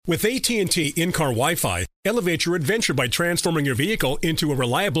With AT&T in-car Wi-Fi, elevate your adventure by transforming your vehicle into a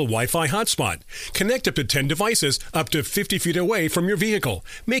reliable Wi-Fi hotspot. Connect up to 10 devices up to 50 feet away from your vehicle,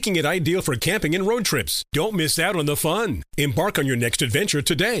 making it ideal for camping and road trips. Don't miss out on the fun. Embark on your next adventure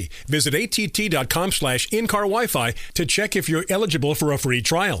today. Visit att.com/in-car Wi-Fi to check if you're eligible for a free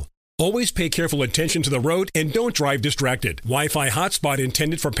trial. Always pay careful attention to the road and don't drive distracted. Wi-Fi hotspot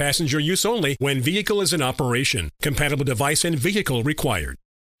intended for passenger use only when vehicle is in operation. Compatible device and vehicle required.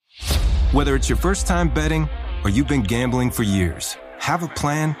 Whether it's your first time betting or you've been gambling for years, have a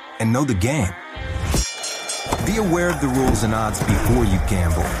plan and know the game. Be aware of the rules and odds before you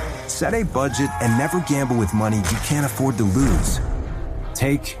gamble. Set a budget and never gamble with money you can't afford to lose.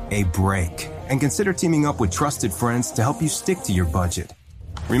 Take a break and consider teaming up with trusted friends to help you stick to your budget.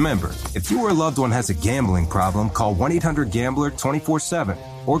 Remember, if you or a loved one has a gambling problem, call 1-800-GAMBLER 24/7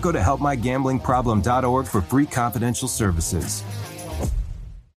 or go to helpmygamblingproblem.org for free confidential services.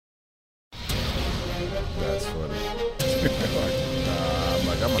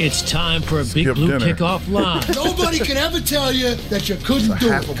 It's time for a Big Blue Kickoff Live. Nobody can ever tell you that you couldn't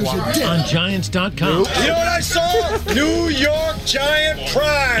do it because you did. On Giants.com. You know what I saw? New York Giant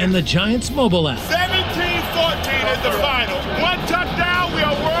Pride. And the Giants mobile app. 17-14 is the final. One touchdown, we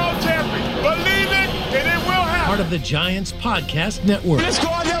are world champions. Believe it, and it will happen. Part of the Giants Podcast Network. Let's go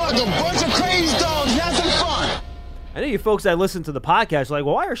out there like a bunch of crazy dogs. Have some fun. I know you folks that listen to the podcast are like,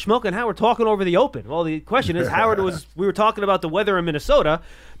 well, why are Schmelk and Howard talking over the open? Well, the question is, we were talking about the weather in Minnesota,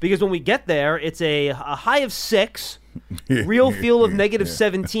 because when we get there, it's a high of 6, real feel of negative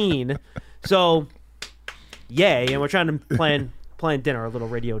 17. So, yay, and we're trying to plan dinner, a little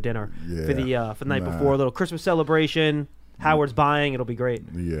radio dinner for the night before, a little Christmas celebration. Howard's buying. It'll be great.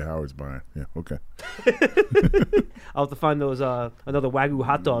 Yeah, Howard's buying. Yeah, okay. I'll have to find those another Wagyu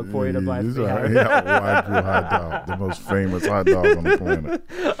hot dog for you to buy. Wagyu hot dog, the most famous hot dog on the planet.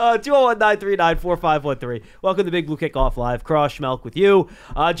 201-939-4513. Welcome to Big Blue Kickoff Live. Cross Schmelk with you.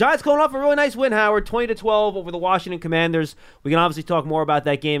 Giants going off a really nice win, Howard, 20-12 over the Washington Commanders. We can obviously talk more about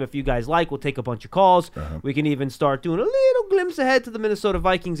that game if you guys like. We'll take a bunch of calls. We can even start doing a little glimpse ahead to the Minnesota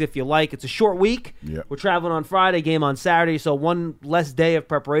Vikings if you like. It's a short week. Yep. We're traveling on Friday, game on Saturday, so one less day of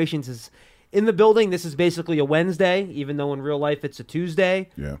preparations is in the building. This is basically a Wednesday, even though in real life it's a Tuesday.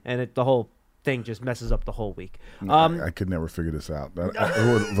 Yeah. And the whole thing just messes up the whole week. I could never figure this out.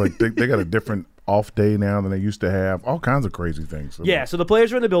 They got a different off day now than they used to have. All kinds of crazy things. So the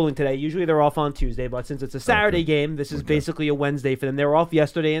players are in the building today. Usually they're off on Tuesday, but since it's a Saturday game, this is basically a Wednesday for them. They were off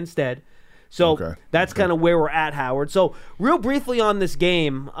yesterday instead. So that's kind of where we're at, Howard. So real briefly on this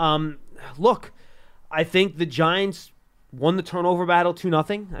game, look, I think the Giants won the turnover battle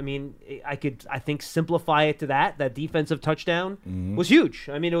 2-0. I mean, I think simplify it to that. That defensive touchdown was huge.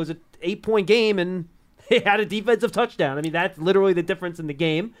 I mean, it was an 8-point game, and they had a defensive touchdown. I mean, that's literally the difference in the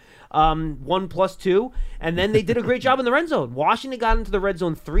game. 1+2, and then they did a great job in the red zone. Washington got into the red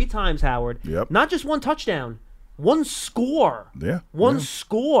zone 3 times, Howard. Yep. Not just one touchdown, one score. Yeah. One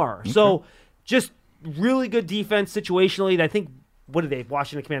score. Okay. So just really good defense situationally. I think, what did they?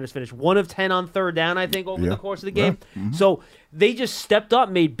 Washington Commanders finished 1 of 10 on third down, I think, over the course of the game. Yeah. So they just stepped up,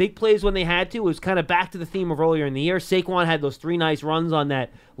 made big plays when they had to. It was kind of back to the theme of earlier in the year. Saquon had those 3 nice runs on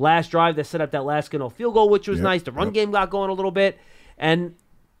that last drive that set up that last field goal, which was nice. The run game got going a little bit. And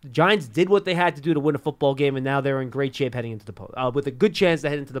the Giants did what they had to do to win a football game, and now they're in great shape heading into the with a good chance to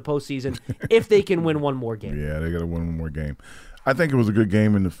head into the postseason if they can win one more game. Yeah, they got to win one more game. I think it was a good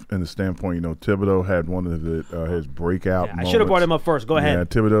game in the standpoint. Thibodeau had one of his breakout moments. I should have brought him up first. Go ahead. Yeah,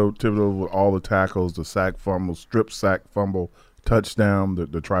 Thibodeau with all the tackles, the sack fumble, strip sack fumble, touchdown, the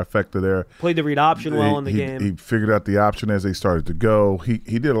trifecta there. Played the read option well in the game. He figured out the option as they started to go. He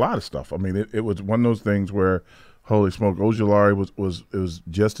did a lot of stuff. I mean, it was one of those things where, holy smoke, Ojulari was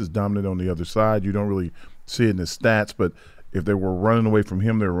just as dominant on the other side. You don't really see it in his stats, but if they were running away from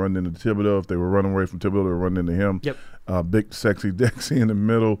him, they were running into Thibodeau. If they were running away from Thibodeau, they were running into him. Yep. Big, sexy Dexy in the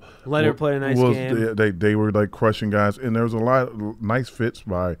middle. Leonard played a nice game. They were like crushing guys, and there was a lot of nice fits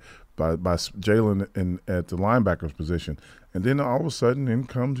by Jalen at the linebacker's position. And then all of a sudden, in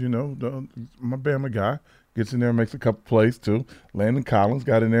comes my Bama guy. Gets in there and makes a couple plays, too. Landon Collins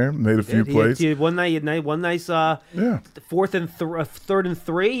got in there, made a few plays. He had one nice third and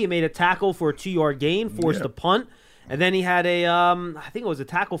 3. He made a tackle for a 2-yard gain, forced a punt. And then he had I think it was a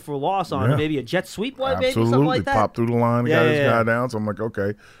tackle for loss on maybe a jet sweep, maybe something like that. Popped through the line and got his guy down. So I'm like,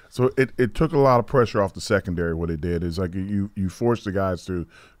 okay. So it took a lot of pressure off the secondary. What it did is like you forced the guys to,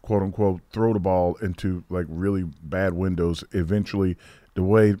 quote unquote, throw the ball into like really bad windows. Eventually, the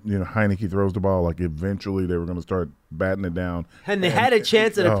way Heineke throws the ball, like eventually they were going to start batting it down. And they had a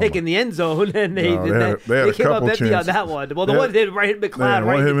chance at a pick in the end zone, and they came up empty on that one. Well, the one did right hit McLeod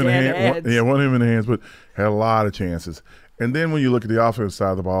right in the hands. One hit in the hands, but had a lot of chances. And then when you look at the offensive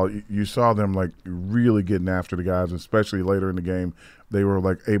side of the ball, you saw them like really getting after the guys, especially later in the game. They were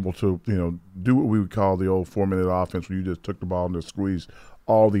like able to do what we would call the old 4-minute offense, where you just took the ball and just squeezed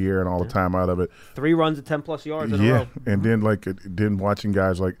all the air and all the time out of it. 3 runs at 10+ yards in a row. And then watching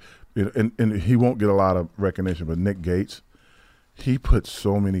guys like, and he won't get a lot of recognition, but Nick Gates, he put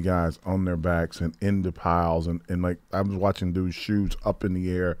so many guys on their backs and into piles, and like I was watching dudes' shoes up in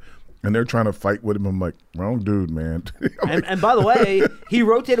the air. And they're trying to fight with him. I'm like, wrong dude, man. And by the way, he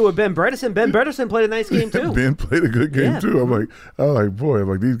rotated with Ben Bredeson. Ben Bredeson played a nice game, too. Ben played a good game, too. I'm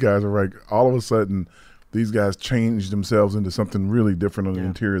like, these guys are like, all of a sudden, these guys changed themselves into something really different on the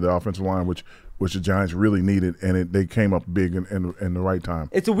interior of the offensive line, which the Giants really needed, and they came up big in the right time.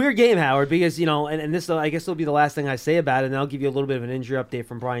 It's a weird game, Howard, because, and this, I guess, will be the last thing I say about it, and I'll give you a little bit of an injury update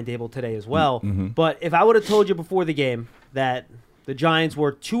from Brian Daboll today as well. Mm-hmm. But if I would have told you before the game that the Giants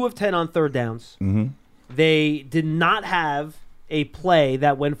were 2 of 10 on third downs. Mm-hmm. They did not have a play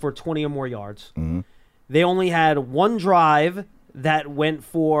that went for 20 or more yards. Mm-hmm. They only had one drive that went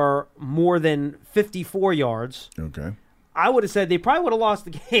for more than 54 yards. Okay. I would have said they probably would have lost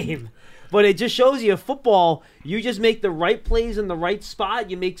the game. But it just shows you, football, you just make the right plays in the right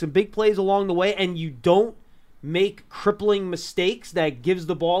spot. You make some big plays along the way, and you don't make crippling mistakes that gives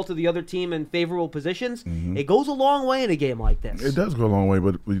the ball to the other team in favorable positions. Mm-hmm. It goes a long way in a game like this. It does go a long way,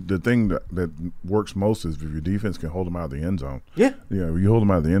 but the thing that works most is if your defense can hold them out of the end zone. Yeah. You hold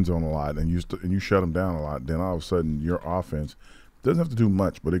them out of the end zone a lot, and you shut them down a lot, then all of a sudden your offense doesn't have to do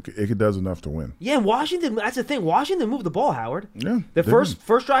much, but it does enough to win. Yeah, Washington, that's the thing. Washington moved the ball, Howard. Yeah. The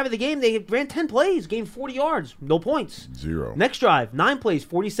first drive of the game, they ran 10 plays, gained 40 yards, no points. 0. Next drive, 9 plays,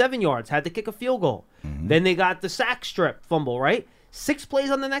 47 yards, had to kick a field goal. Mm-hmm. Then they got the sack strip fumble, right? 6 plays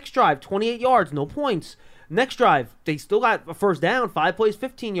on the next drive, 28 yards, no points. Next drive, they still got a first down, 5 plays,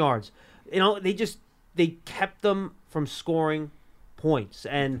 15 yards. They kept them from scoring points.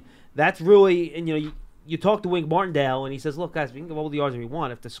 And that's really, you talk to Wink Martindale, and he says, look, guys, we can give all the yards we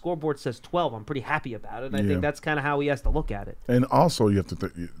want. If the scoreboard says 12, I'm pretty happy about it. And I think that's kind of how he has to look at it. And also, you have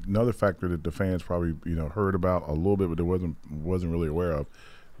to another factor that the fans probably heard about a little bit, but they wasn't really aware of.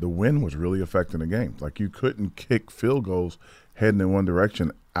 The wind was really affecting the game. Like, you couldn't kick field goals heading in one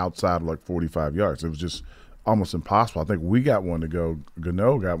direction outside of like 45 yards. It was just almost impossible. I think we got one to go.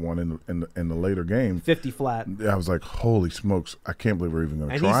 Gano got one in the later game. 50 flat. I was like, holy smokes, I can't believe we're even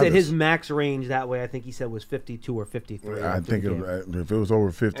going to try this. And he said his max range that way, I think he said, was 52 or 53. I think if it was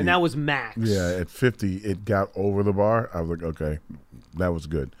over 50. And that was max. Yeah, at 50, it got over the bar. I was like, okay, that was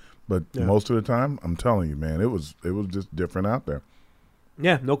good. But most of the time, I'm telling you, man, it was just different out there.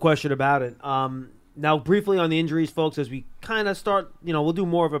 Yeah, no question about it. Now, briefly on the injuries, folks, as we kind of start, we'll do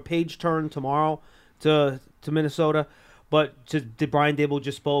more of a page turn tomorrow to Minnesota. But Brian Daboll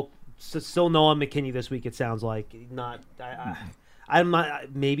just spoke. Still no on McKinney this week, it sounds like. I'm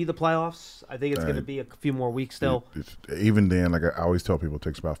not. Maybe the playoffs. I think it's going to be a few more weeks still. Even then, like I always tell people, it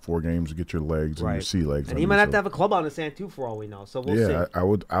takes about 4 games to get your legs and your sea legs. And he might have to have a club on his hand too, for all we know. So we'll see. Yeah, I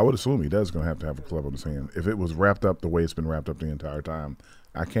would assume he does going to have a club on his hand. If it was wrapped up the way it's been wrapped up the entire time,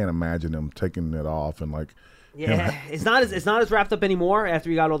 I can't imagine him taking it off and like. Yeah, it's not as wrapped up anymore after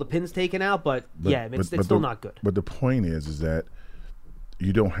he got all the pins taken out. But it's still not good. But the point is that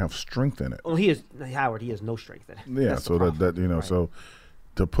you don't have strength in it. Well, Howard. He has no strength in it. Yeah, that's so that so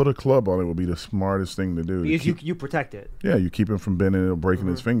to put a club on it would be the smartest thing to do. Because you protect it. Yeah, you keep him from bending it or breaking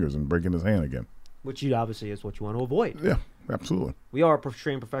his fingers and breaking his hand again. Which obviously is what you want to avoid. Yeah, absolutely. We are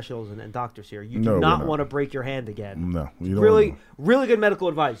trained professionals and doctors here. You do not want to break your hand again. No, you don't. Really good medical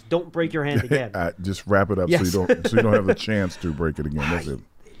advice. Don't break your hand again. Just wrap it up so you don't have the chance to break it again. That's it.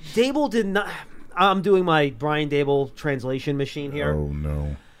 Dable did not. I'm doing my Brian Daboll translation machine here. Oh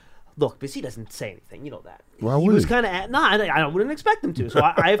no. Look, because he doesn't say anything. You know that. Why he would was he? kind of I wouldn't expect him to. So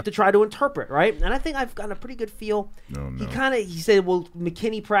I have to try to interpret, right? And I think I've gotten a pretty good feel. No. He said, "Will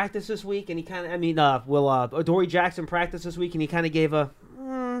McKinney practice this week?" And will Adoree Jackson practice this week? And he kind of gave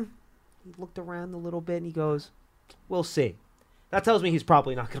he looked around a little bit and he goes, "We'll see." That tells me he's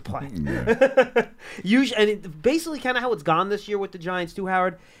probably not going to play. Yeah. Usually, and basically kind of how it's gone this year with the Giants too,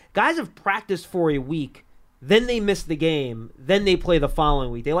 Howard. Guys have practiced for a week, then they miss the game, then they play the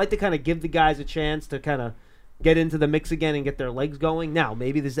following week. They like to kind of give the guys a chance to kind of get into the mix again and get their legs going. Now,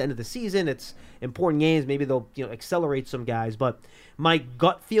 maybe this is the end of the season. It's important games. Maybe they'll accelerate some guys. But my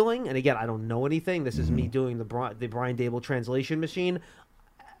gut feeling, and again, I don't know anything. This is me doing the Brian Daboll translation machine.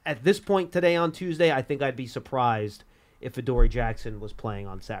 At this point today on Tuesday, I think I'd be surprised if Adoree Jackson was playing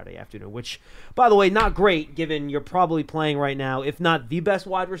on Saturday afternoon, which, by the way, not great given you're probably playing right now, if not the best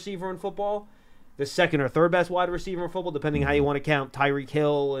wide receiver in football, the second or third best wide receiver in football, depending how you want to count Tyreek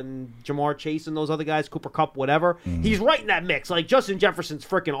Hill and Jamar Chase and those other guys, Cooper Kupp, whatever. He's right in that mix. Like, Justin Jefferson's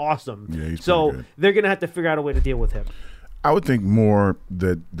freaking awesome. Yeah, he's so good. They're going to have to figure out a way to deal with him. I would think more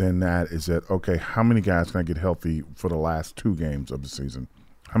than that is that, okay, how many guys can I get healthy for the last 2 games of the season?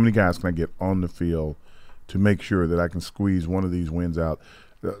 How many guys can I get on the field to make sure that I can squeeze one of these wins out?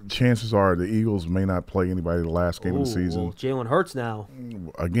 Chances are the Eagles may not play anybody the last game of the season. Well, Jalen Hurts now.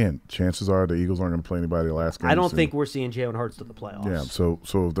 Again, chances are the Eagles aren't going to play anybody the last game I of the don't season. think we're seeing Jalen Hurts to the playoffs. Yeah, so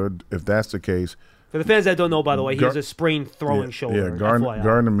if that's the case. For the fans that don't know, by the way, he has a sprained throwing shoulder. Yeah,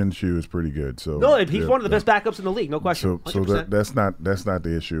 Gardner Minshew is pretty good. So no, he's one of the best backups in the league, no question. So that's not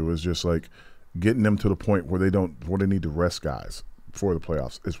the issue. It's just like getting them to the point where they need to rest guys for the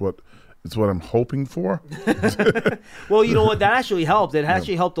playoffs. It's what I'm hoping for. Well, you know what? That actually helped. It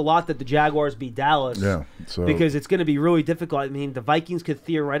actually helped a lot that the Jaguars beat Dallas. Yeah. Because it's going to be really difficult. I mean, the Vikings could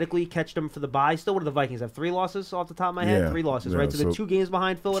theoretically catch them for the bye. Still, what do the Vikings have? 3 losses off the top of my head? 3 losses, right? So they're 2 games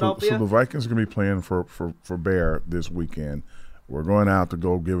behind Philadelphia. So the Vikings are going to be playing for Bear this weekend. We're going out to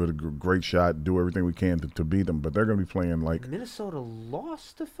go give it a great shot, do everything we can to beat them, but they're going to be playing like Minnesota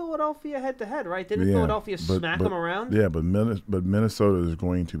lost to Philadelphia head-to-head, right? Didn't Philadelphia smack them around? Yeah, but Minnesota is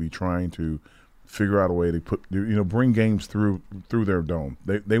going to be trying to figure out a way to bring games through their dome.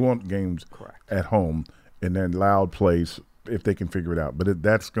 They want games at home in that loud place if they can figure it out. But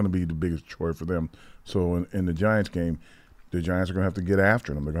that's going to be the biggest chore for them. So in the Giants game, the Giants are going to have to get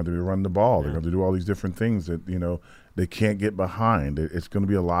after them. They're going to have to run the ball. They're going to have to do all these different things that they can't get behind. It's going to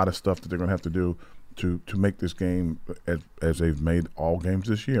be a lot of stuff that they're going to have to do to make this game as they've made all games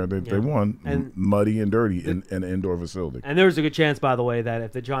this year. They won muddy and dirty in an indoor facility. And there's a good chance, by the way, that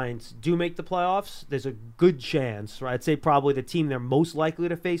if the Giants do make the playoffs, there's a good chance, right? I'd say probably the team they're most likely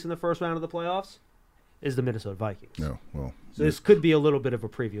to face in the first round of the playoffs is the Minnesota Vikings. No, well, so this could be a little bit of a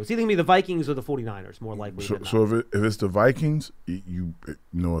preview. It's either going to be the Vikings or the 49ers, more likely than not. So if it's the Vikings, you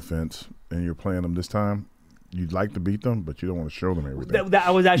no offense, and you're playing them this time, you'd like to beat them, but you don't want to show them everything.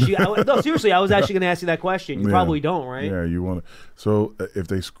 No, seriously, I was actually going to ask you that question. You probably don't, right? Yeah, you want to. So if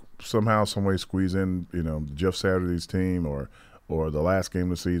they somehow, some way squeeze in, Jeff Saturday's team or the last game of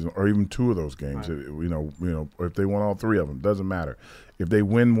the season, or even 2 of those games, right. Or if they won all 3 of them, doesn't matter. If they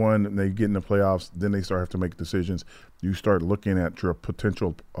win one and they get in the playoffs, then they have to make decisions. You start looking at your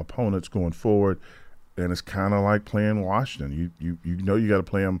potential opponents going forward, and it's kind of like playing Washington. You got to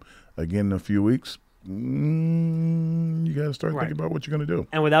play them again in a few weeks. You got to start thinking about what you're going to do.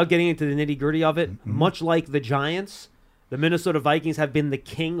 And without getting into the nitty-gritty of it, much like the Giants, the Minnesota Vikings have been the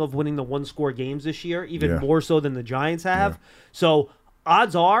king of winning the one-score games this year, even more so than the Giants have. Yeah. So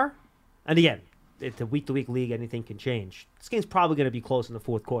odds are, and again, it's a week-to-week league, anything can change. This game's probably going to be close in the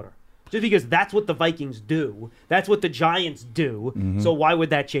fourth quarter. Just because that's what the Vikings do. That's what the Giants do. Mm-hmm. So why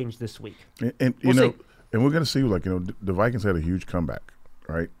would that change this week? And we're going to see, the Vikings had a huge comeback,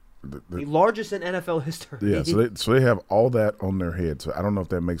 right? The largest in NFL history. Yeah, so they have all that on their head. So I don't know if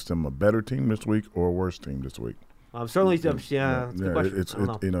that makes them a better team this week or a worse team this week. Certainly, it's a good question. It's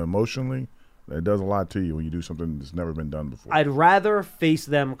emotionally, it does a lot to you when you do something that's never been done before. I'd rather face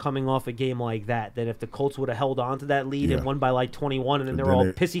them coming off a game like that than if the Colts would have held on to that lead and won by like 21, and then they're all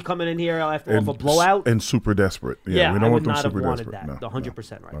pissy coming in here after off a blowout and super desperate. Yeah, we don't want them super desperate. That. No,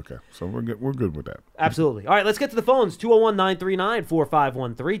 100% right. Okay, so we're good with that. Absolutely. All right, let's get to the phones.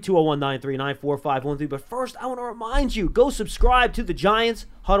 201-939-4513, 201-939-4513. But first, I want to remind you, go subscribe to the Giants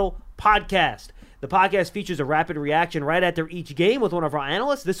Huddle podcast. The podcast features a rapid reaction right after each game with one of our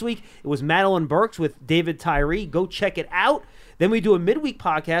analysts. This week, it was Madeline Burks with David Tyree. Go check it out. Then we do a midweek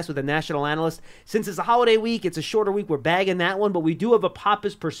podcast with a national analyst. Since it's a holiday week, it's a shorter week. We're bagging that one, but we do have a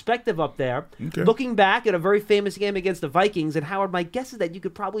Papa's perspective up there. Okay. Looking back at a very famous game against the Vikings. And Howard, my guess is that you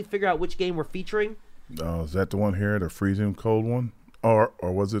could probably figure out which game we're featuring. Is that the one here, the freezing cold one? Or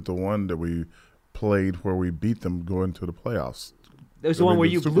was it the one that we played where we beat them going to the playoffs? It was the one where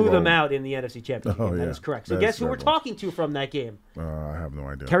you blew them out in the NFC Championship game. That is correct. So guess who we're talking to from that game? I have no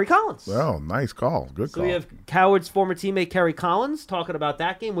idea. Kerry Collins. Oh, nice call. Good call. So we have Howard's former teammate Kerry Collins talking about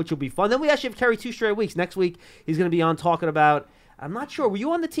that game, which will be fun. Then we actually have Kerry 2 straight weeks. Next week, he's going to be on talking about, I'm not sure, were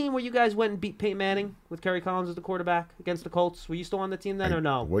you on the team where you guys went and beat Peyton Manning with Kerry Collins as the quarterback against the Colts? Were you still on the team then or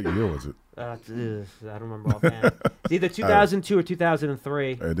no? What year was it? I don't remember offhand. It's either 2002 or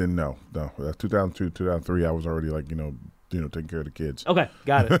 2003. I didn't know. No, that's 2002, 2003. I was already taking care of the kids. Okay,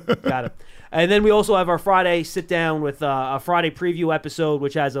 got it. And then we also have our Friday sit-down with a Friday preview episode,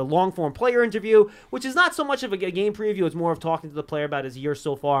 which has a long-form player interview, which is not so much of a game preview. It's more of talking to the player about his year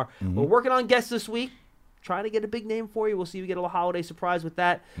so far. Mm-hmm. We're working on guests this week. trying to get a big name for you. We'll see if we get a little holiday surprise with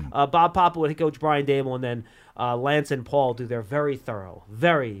that. Bob Papa with Coach Brian Dable, and then Lance and Paul do their very thorough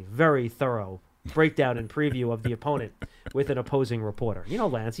breakdown and preview of the opponent with an opposing reporter. You know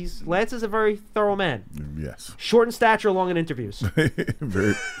Lance. Lance is a very thorough man. Yes. Short in stature, long in interviews.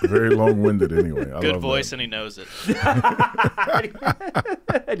 very, very long-winded anyway. Good voice, and he knows it.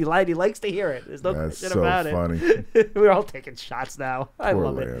 And he likes to hear it. There's no question about funny. it. We're all taking shots now. I Poor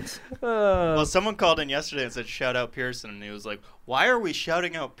love Lance. it. Well, someone called in yesterday and said, shout out Pearson. And he was like, why are we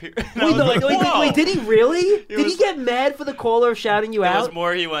shouting out Pearson? Wait, did he really? Did he get mad for the caller shouting you out? It was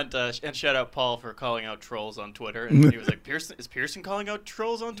more he went and shout out Paul for calling out trolls on Twitter. And he was like, is Pearson calling out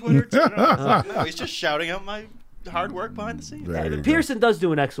trolls on Twitter too? No, he's just shouting out my hard work behind the scenes. Pearson does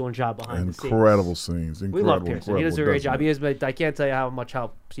do an excellent job behind the scenes. Incredible scenes. We love Pearson. He does a great job. I can't tell you how much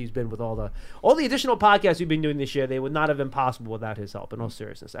help he's been with all the additional podcasts we've been doing this year. They would not have been possible without his help. In all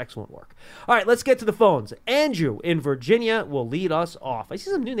seriousness, excellent work. All right, let's get to the phones. Andrew in Virginia will lead us off. I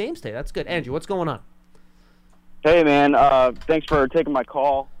see some new names today. That's good. Andrew, what's going on? Hey, man. Thanks for taking my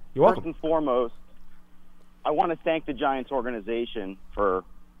call. You're welcome. First and foremost, I want to thank the Giants organization for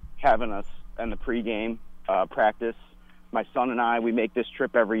having us in the pregame practice. My son and I, we make this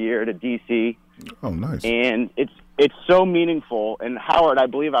trip every year to D.C. Oh, nice. And it's so meaningful. And, Howard, I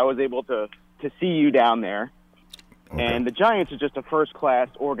believe I was able to see you down there. Okay. And the Giants are just a first-class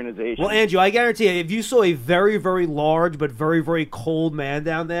organization. Well, Andrew, I guarantee you, if you saw a very, very large but very, very cold man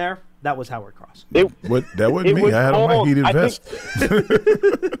down there, that was Howard Cross. That wasn't me. I had on my heated vest.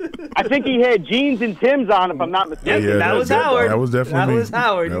 I think he had jeans and Timbs on, if I'm not mistaken. Yeah, that was Howard. That was definitely me. That was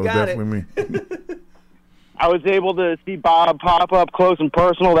Howard. You got it. That was definitely me. I was able to see Bob pop up close and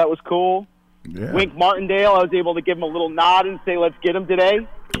personal. That was cool. Yeah. Wink Martindale, I was able to give him a little nod and say, let's get him today.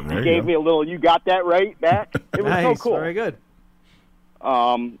 He gave me a little, you got that right back. It was so cool. Very good.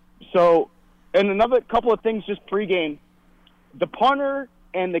 And another couple of things just pregame. The punter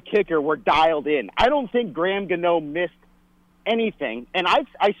and the kicker were dialed in. I don't think Graham Gano missed anything. And I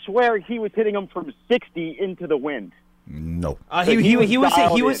swear he was hitting them from 60 into the wind. No. He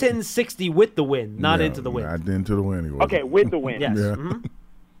was hitting 60 with the wind, not into the wind. Not into the wind. He was. Okay, with the wind. Yes. Yeah. Mm-hmm.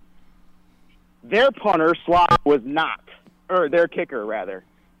 Their punter, Slot, was not. Or their kicker, rather.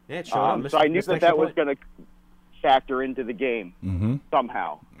 Yeah, it showed up. So I knew that was going to factor into the game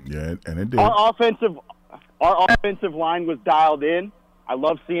somehow. Yeah, and it did. Our offensive line was dialed in. I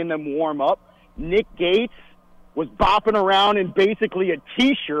love seeing them warm up. Nick Gates was bopping around in basically a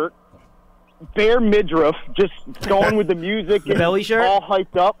T-shirt, bare midriff, just going with the music. The belly shirt? All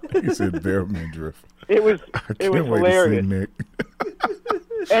hyped up. He said bare midriff. It was hilarious. Nick.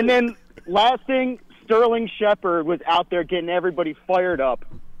 And then last thing, Sterling Shepard was out there getting everybody fired up.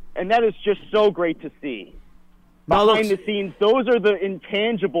 And that is just so great to see. Behind the scenes, those are the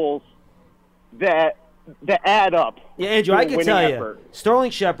intangibles that add up. Yeah, Andrew, I can tell you,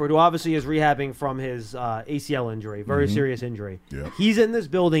 Sterling Shepard, who obviously is rehabbing from his ACL injury, very serious injury, he's in this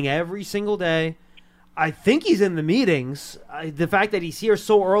building every single day. I think he's in the meetings. The fact that he's here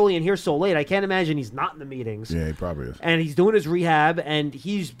so early and here so late, I can't imagine he's not in the meetings. Yeah, he probably is. And he's doing his rehab, and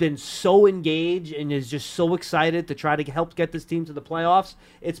he's been so engaged and is just so excited to try to help get this team to the playoffs.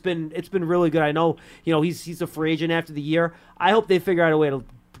 It's been really good. I know, he's a free agent after the year. I hope they figure out a way to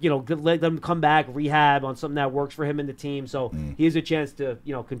let them come back, rehab on something that works for him and the team, so he has a chance to,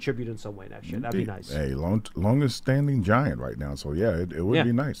 contribute in some way next year. That'd be nice. Hey, longest standing Giant right now, so yeah, it would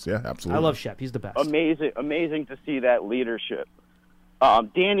be nice. Yeah, absolutely. I love Shep. He's the best. Amazing to see that leadership.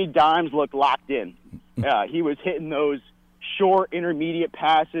 Danny Dimes looked locked in. He was hitting those short, intermediate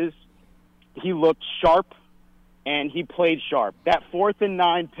passes. He looked sharp, and he played sharp. That 4th and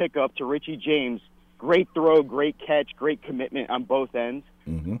 9 pickup to Richie James, great throw, great catch, great commitment on both ends.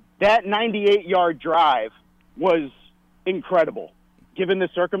 Mm-hmm. That 98-yard drive was incredible, given the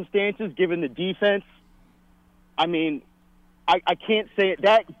circumstances, given the defense. I mean, I can't say it.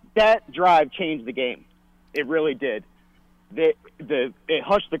 That drive changed the game. It really did. It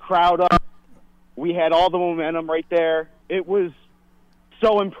hushed the crowd up. We had all the momentum right there. It was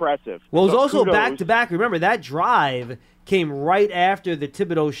so impressive. Well, it was also back-to-back. Remember, that drive came right after the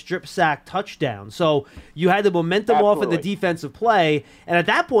Thibodeau strip sack touchdown. So you had the momentum off of the defensive play, and at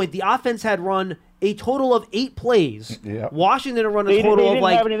that point, the offense had run a total of 8 plays. Yep. Washington had run a total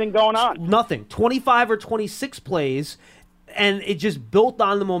of have anything going on. Nothing. 25 or 26 plays, and it just built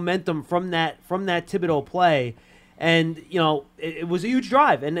on the momentum from that Thibodeau play. And, it was a huge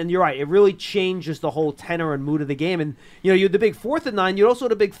drive. And you're right, it really changed just the whole tenor and mood of the game. And, you had the big 4th and 9. You also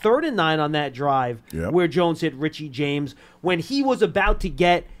had a big 3rd and 9 on that drive where Jones hit Richie James when he was about to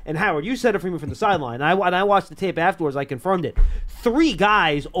get And Howard, you said it for me from the sideline. And I watched the tape afterwards. I confirmed it. 3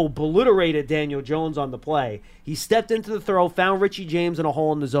 guys obliterated Daniel Jones on the play. He stepped into the throw, found Richie James in a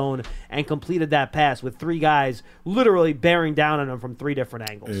hole in the zone, and completed that pass with 3 guys literally bearing down on him from 3 different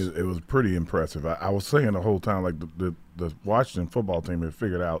angles. It was pretty impressive. I was saying the whole time, like the Washington football team had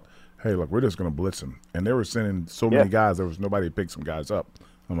figured out, hey, look, we're just going to blitz him. And they were sending so many guys, there was nobody to pick some guys up.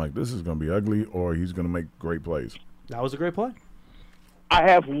 I'm like, this is going to be ugly, or he's going to make great plays. That was a great play. I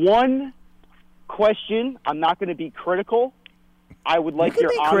have one question. I'm not going to be critical. I would like your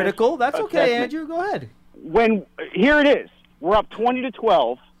honest. You can be critical. That's okay, Andrew. Go ahead. Here it is. We're up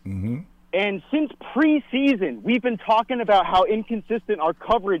 20-12. Mm-hmm. And since preseason, we've been talking about how inconsistent our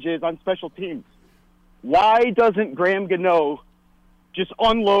coverage is on special teams. Why doesn't Graham Gano just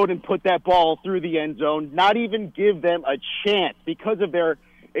unload and put that ball through the end zone, not even give them a chance because of their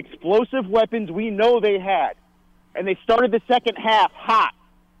explosive weapons we know they had? And they started the second half hot.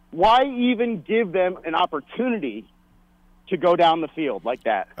 Why even give them an opportunity to go down the field like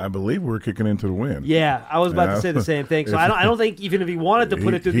that? I believe we're kicking into the wind. Yeah, I was about to say the same thing. So I don't think even if he wanted to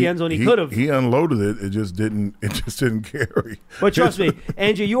put it through the end zone, he could have. He unloaded it. It just didn't carry. But trust me,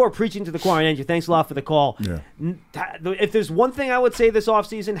 Andrew, you are preaching to the choir. Andrew, thanks a lot for the call. Yeah. If there's one thing I would say this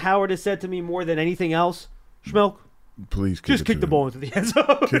offseason, Howard has said to me more than anything else, Schmelk, please kick the ball into the end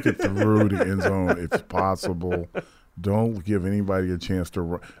zone. Kick it through the end zone. It's possible. Don't give anybody a chance to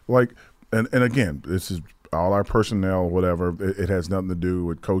run. And again, this is all our personnel, whatever. It has nothing to do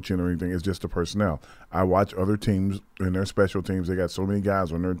with coaching or anything. It's just the personnel. I watch other teams in their special teams. They got so many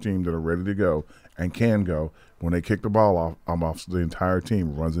guys on their team that are ready to go and can go. When they kick the ball off, the entire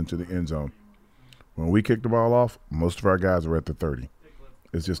team runs into the end zone. When we kick the ball off, most of our guys are at the 30.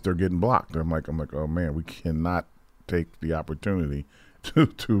 It's just they're getting blocked. I'm like, oh man, we cannot take the opportunity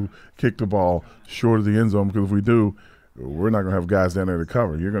to kick the ball short of the end zone, because if we do, we're not going to have guys down there to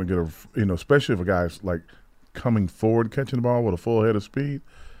cover. You're going to get especially if a guy's like coming forward, catching the ball with a full head of speed,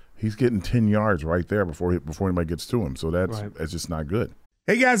 he's getting 10 yards right there before anybody gets to him. So that's just not good.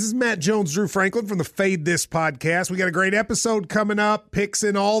 Hey guys, this is Matt Jones, Drew Franklin from the Fade This podcast. We got a great episode coming up, picks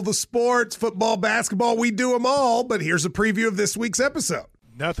in all the sports, football, basketball, we do them all. But here's a preview of this week's episode.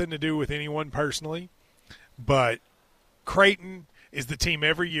 Nothing to do with anyone personally, but Creighton is the team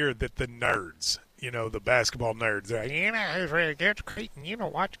every year that the nerds, the basketball nerds, they're like, who's really good? Creighton,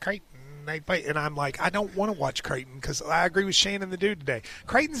 watch Creighton. They play. And I'm like, I don't want to watch Creighton because I agree with Shannon the dude today.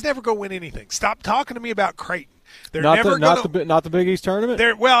 Creighton's never going to win anything. Stop talking to me about Creighton. They're not never not the Big East tournament.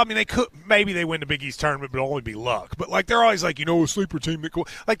 They could maybe they win the Big East tournament, but it'll only be luck. But they're always like, a sleeper team.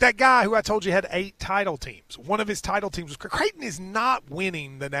 Like that guy who I told you had 8 title teams. One of his title teams was Creighton is not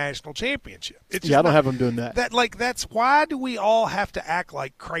winning the national championship. I don't have them doing that. That's why do we all have to act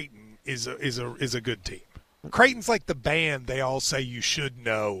like Creighton is a good team? Creighton's like the band they all say you should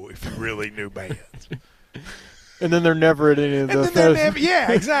know if you really knew bands. And then they're never at any of those.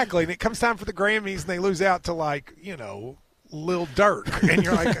 Yeah, exactly. And it comes time for the Grammys, and they lose out to Lil Durk, and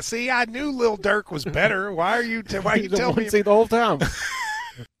you're like, "See, I knew Lil Durk was better. Why are you telling me?" The whole time.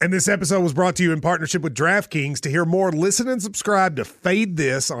 And this episode was brought to you in partnership with DraftKings. To hear more, listen and subscribe to Fade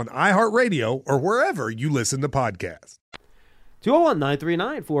This on iHeartRadio or wherever you listen to podcasts.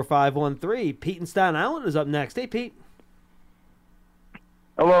 201-939-4513. Pete in Staten Island is up next. Hey, Pete.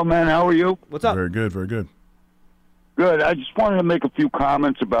 Hello, man. How are you? What's up? Very good. Very good. Good. I just wanted to make a few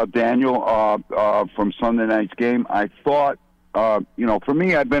comments about Daniel from Sunday night's game. I thought, for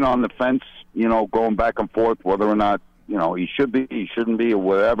me, I've been on the fence, going back and forth whether or not, he should be, he shouldn't be, or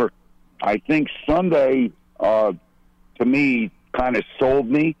whatever. I think Sunday, to me, kind of sold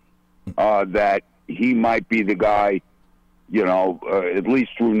me that he might be the guy, at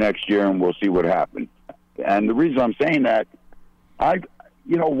least through next year, and we'll see what happens. And the reason I'm saying that,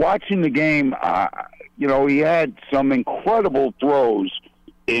 watching the game, he had some incredible throws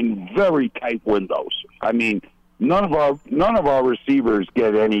in very tight windows. I mean, none of our receivers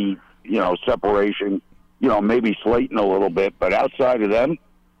get any, separation. Maybe Slayton a little bit, but outside of them,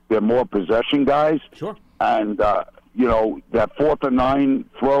 they're more possession guys. Sure. And that 4th and 9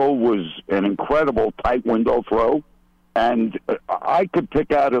 throw was an incredible tight window throw. And I could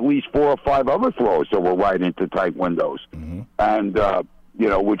pick out at least 4 or 5 other throws that were right into tight windows. Mm-hmm. And,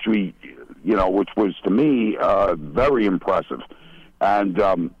 which was to me very impressive. And,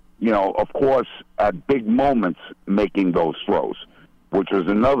 of course, at big moments making those throws, which was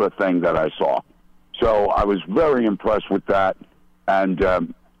another thing that I saw. So I was very impressed with that. And,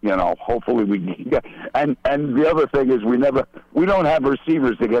 hopefully we get – and the other thing is we don't have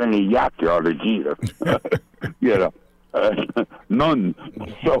receivers to get any yak yardage either. None.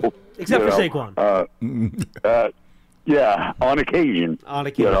 So except for Saquon. Yeah, on occasion. On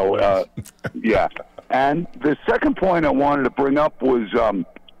occasion. Yeah. And the second point I wanted to bring up was,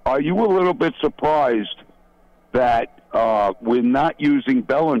 are you a little bit surprised that we're not using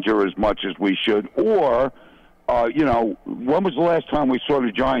Bellinger as much as we should? Or, when was the last time we saw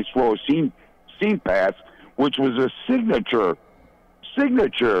the Giants throw a seam pass, which was a signature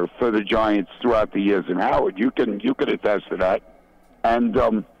for the Giants throughout the years? And Howard, you can attest to that.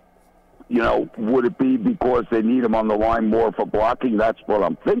 And would it be because they need him on the line more for blocking? That's what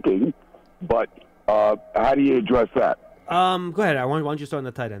I'm thinking. But how do you address that? Go ahead. Why don't you start on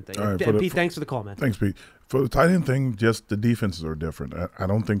the tight end thing? All right, Pete, thanks for the call, man. Thanks, Pete. For the tight end thing, just the defenses are different. I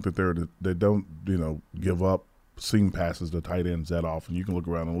don't think that they don't give up seam passes to tight ends that often. You can look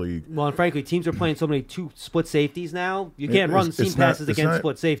around the league. Well, and frankly, teams are playing so many two split safeties now. You can't run seam passes against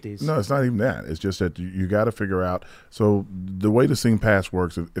split safeties. No, it's not even that. It's just that you got to figure out. So the way the seam pass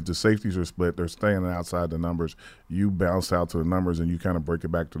works, if the safeties are split, they're staying outside the numbers. You bounce out to the numbers and you kind of break it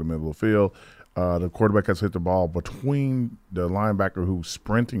back to the middle of the field. The quarterback has to hit the ball between the linebacker who's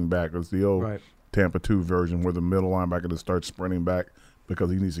sprinting back. It's the old Tampa 2 version where the middle linebacker just starts sprinting back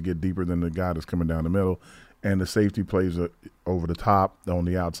because he needs to get deeper than the guy that's coming down the middle. And the safety plays over the top on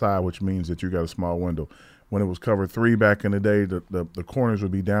the outside, which means that you got a small window. When it was cover 3 back in the day, the corners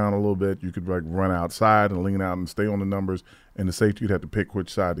would be down a little bit. You could run outside and lean out and stay on the numbers, and the safety would have to pick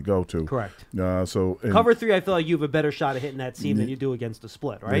which side to go to. Correct. Cover 3, I feel like you have a better shot of hitting that seam than you do against the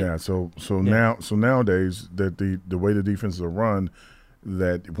split, right? Yeah. Nowadays that the way the defenses are run,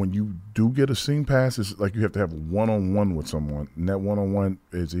 that when you do get a seam pass, it's like you have to have one-on-one with someone, and that one-on-one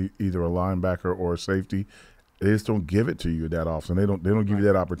is either a linebacker or a safety. They just don't give it to you that often. They don't give you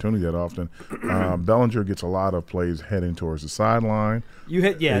that opportunity that often. Bellinger gets a lot of plays heading towards the sideline. He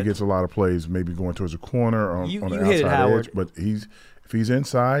gets a lot of plays maybe going towards the corner on the outside edge. But if he's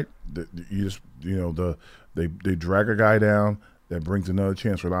inside, they drag a guy down. That brings another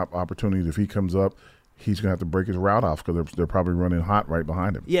chance for opportunity. If he comes up, he's going to have to break his route off because they're probably running hot right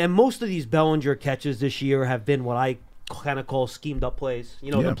behind him. Yeah, and most of these Bellinger catches this year have been what I kind of call schemed up plays.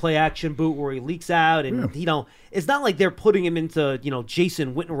 The play action boot where he leaks out and it's not like they're putting him into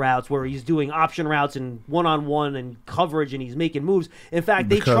Jason Witten routes where he's doing option routes and one-on-one and coverage and he's making moves. In fact,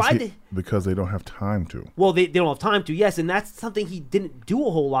 because they don't have time to. Well, they don't have time to, yes, and that's something he didn't do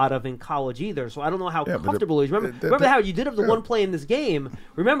a whole lot of in college either. So I don't know how comfortable he is. Remember how you did have the one play in this game.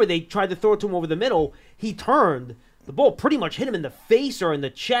 Remember they tried to throw it to him over the middle. He turned. The ball pretty much hit him in the face or in the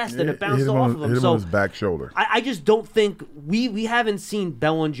chest, and it bounced off of him. Hit him on his back shoulder. I just don't think we haven't seen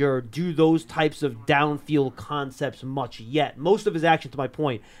Bellinger do those types of downfield concepts much yet. Most of his action, to my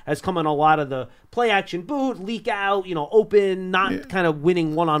point, has come on a lot of the play action boot, leak out, open, not kind of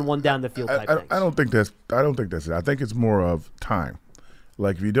winning one-on-one down the field type things. I don't think that's it. I think it's more of time.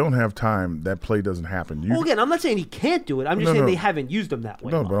 Like, if you don't have time, that play doesn't happen. Well, again, I'm not saying he can't do it. I'm just saying they haven't used him that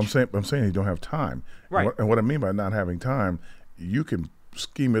way. No, but I'm saying you don't have time. Right. And what I mean by not having time, you can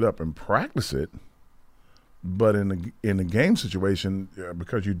scheme it up and practice it, but in the game situation,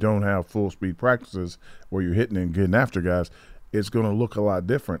 because you don't have full speed practices where you're hitting and getting after guys, it's going to look a lot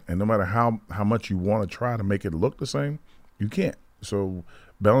different. And no matter how much you want to try to make it look the same, you can't. So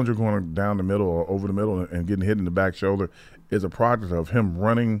Bellinger going down the middle or over the middle and getting hit in the back shoulder is a product of him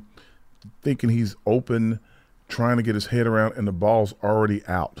running, thinking he's open, trying to get his head around, and the ball's already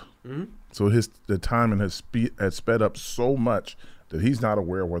out. Mm-hmm. So the timing has sped up so much that he's not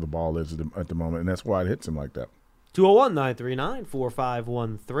aware where the ball is at the moment, and that's why it hits him like that.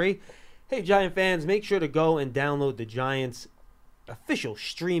 201-939-4513. Hey, Giant fans, make sure to go and download the Giants official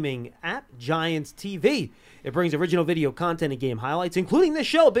streaming app, Giants TV. It brings original video content and game highlights, including this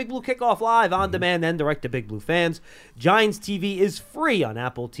show, Big Blue Kickoff Live, on demand and direct to Big Blue fans. Giants TV is free on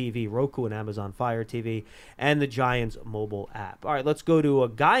Apple TV, Roku, and Amazon Fire TV, and the Giants mobile app. All right, let's go to a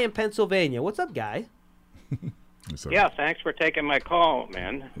guy in Pennsylvania. What's up, Guy? Yeah, thanks for taking my call,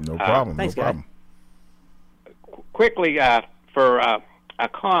 man. No problem. Thanks, no problem. Quickly, for a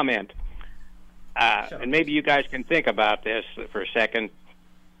comment, and maybe you guys can think about this for a second.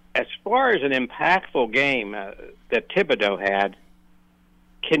 As far as an impactful game that Thibodeau had,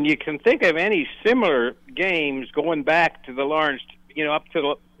 can think of any similar games going back to the Lawrence, up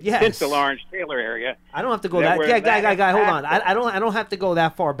to since the Lawrence Taylor area? I don't have to go that. Yeah, guy, hold on. I don't have to go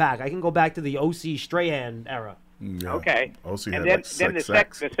that far back. I can go back to the O.C. Strahan era. Yeah. Okay. OC and had then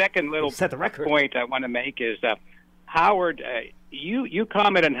the second little point I want to make is Howard. You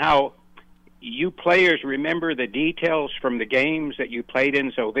comment on how you players remember the details from the games that you played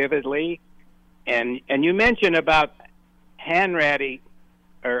in so vividly, and you mentioned about Hanratty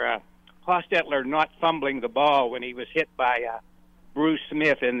or Hostetler not fumbling the ball when he was hit by Bruce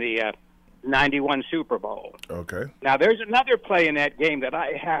Smith in the '91 Super Bowl. Okay. Now, there's another play in that game that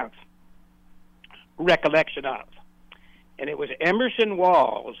I have recollection of, and it was Emerson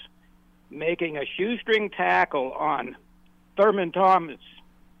Walls making a shoestring tackle on Thurman Thomas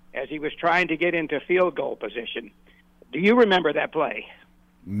as he was trying to get into field goal position. Do you remember that play?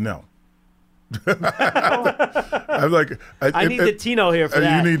 No. I'm like, I need the Tino here for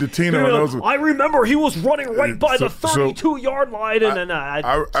that. You need the Tino. I remember he was running right by the 32-yard line, and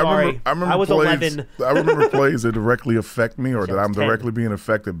sorry, I was plays, 11. I remember plays that directly affect me, or that I'm 10. directly being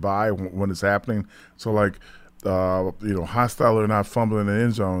affected by when it's happening. So, like, hostile or not, fumbling in the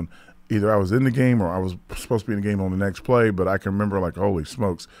end zone. Either I was in the game or I was supposed to be in the game on the next play, but I can remember, like, holy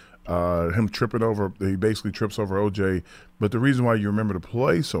smokes, him tripping over. He basically trips over OJ. But the reason why you remember the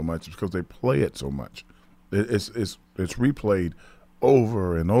play so much is because they play it so much. It's replayed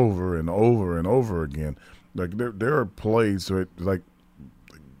over and over and over and over again. Like there are plays that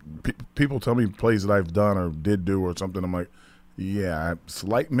people tell me plays that I've done or did do or something. I'm like, yeah,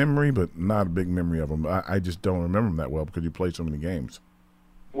 slight memory, but not a big memory of them. I just don't remember them that well because you play so many games.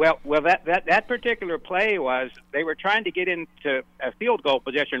 Well, that particular play was they were trying to get into a field goal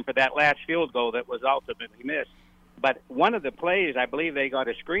position for that last field goal that was ultimately missed. But one of the plays, I believe they got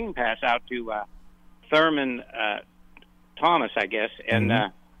a screen pass out to Thurman Thomas, I guess,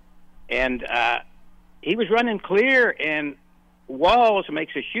 and he was running clear, and Walls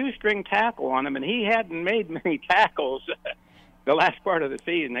makes a shoestring tackle on him, and he hadn't made many tackles the last part of the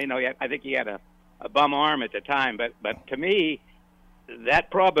season. I think he had a bum arm at the time, but to me,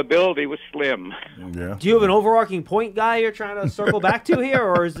 that probability was slim. Yeah. Do you have an overarching point guy you're trying to circle back to here,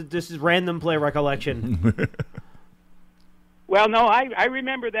 or is it this is random play recollection? Well, no, I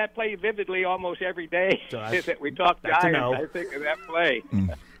remember that play vividly almost every day that we talk Giants. I think of that play.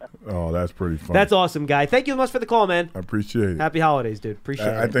 Oh, that's pretty fun. That's awesome, Guy. Thank you so much for the call, man. I appreciate it. Happy holidays, dude. Appreciate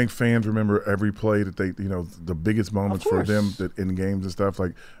it. I think fans remember every play that they, the biggest moments for them that in games and stuff.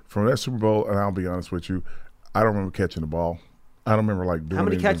 Like from that Super Bowl, and I'll be honest with you, I don't remember catching the ball. I don't remember doing How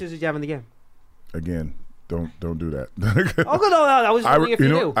many anything. catches did you have in the game? Again, don't do that. Oh no, I was wondering if you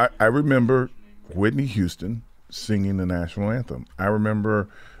knew. I remember Whitney Houston singing the national anthem. I remember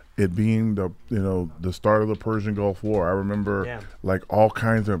it being the start of the Persian Gulf War. I remember like all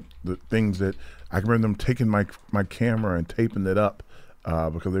kinds of the things that I remember them taking my camera and taping it up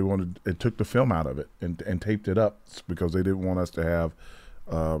because they wanted it took the film out of it and taped it up because they didn't want us to have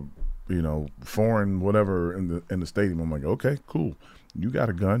foreign whatever in the stadium. I'm like, okay, cool. You got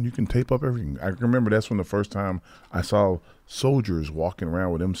a gun. You can tape up everything. I remember that's when the first time I saw soldiers walking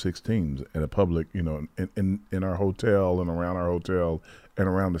around with M16s in a public, in our hotel and around our hotel and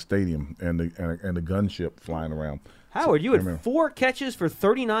around the stadium and the gunship flying around. Howard, you had 4 catches for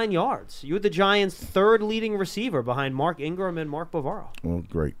 39 yards. You were the Giants' third leading receiver behind Mark Ingram and Mark Bavaro. Well,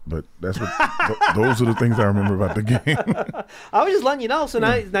 great, but that's what those are the things I remember about the game. I was just letting you know, so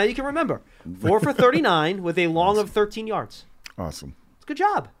now you can remember. 4 for 39 with a long of 13 yards. Awesome. Good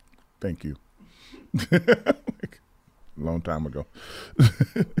job. Thank you. Long time ago.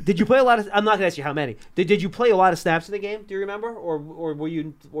 Did you play a lot of? I'm not going to ask you how many. Did you play a lot of snaps in the game? Do you remember, or were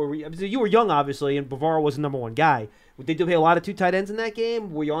you you were young obviously, and Bavaro was the number one guy. Did you play a lot of 2 tight ends in that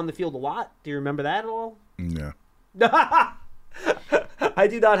game? Were you on the field a lot? Do you remember that at all? No. I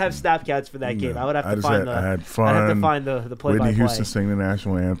do not have snap counts for that game. I would have to find I had fun. I'd have to find the play-by-play. Whitney Houston sang the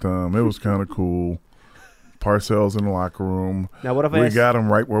national anthem. It was kind of cool. Parcells in the locker room. Now, what if we got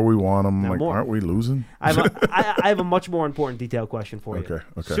them right where we want them? Like, aren't we losing? I have a much more important detailed question for you. Okay.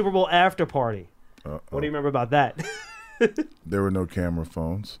 Super Bowl after party. What do you remember about that? There were no camera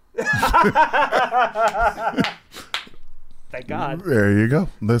phones. Thank God. There you go.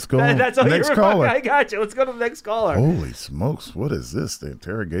 Let's go. That's all next you caller. I got you. Let's go to the next caller. Holy smokes! What is this? The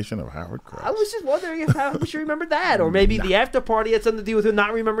interrogation of Howard Crouch. I was just wondering if I'm sure you remembered that, or maybe the after party had something to do with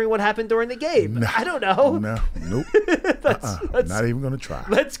not remembering what happened during the game. I don't know. Nope. Not even going to try.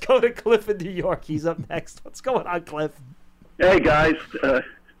 Let's go to Cliff in New York. He's up next. What's going on, Cliff? Hey guys,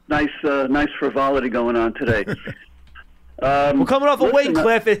 nice frivolity going on today. We're coming off a win,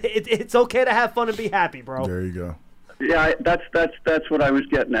 Cliff. It's okay to have fun and be happy, bro. There you go. Yeah, that's what I was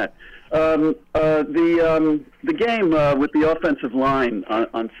getting at. The game with the offensive line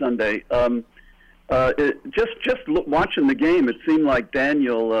on Sunday. Just watching the game, it seemed like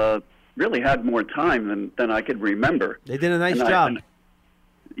Daniel really had more time than I could remember. They did a nice job.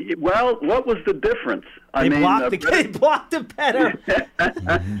 Well, what was the difference? They blocked it better.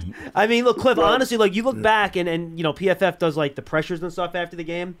 I mean, look, Cliff, honestly, like you look back and PFF does like the pressures and stuff after the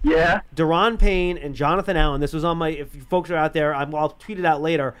game. Yeah. Daron Payne and Jonathan Allen. This was on my. If you folks are out there, I'll tweet it out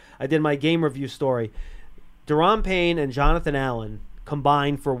later. I did my game review story. Daron Payne and Jonathan Allen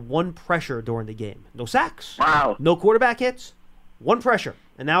combined for 1 pressure during the game. No sacks. Wow. No quarterback hits. 1 pressure.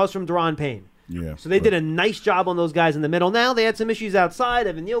 And that was from Daron Payne. Yeah. So they did a nice job on those guys in the middle. Now they had some issues outside.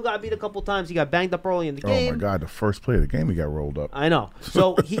 Evan Neal got beat a couple times. He got banged up early in the game. Oh my God! The first play of the game, he got rolled up. I know.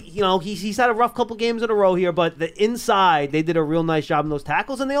 So he's had a rough couple games in a row here, but the inside they did a real nice job in those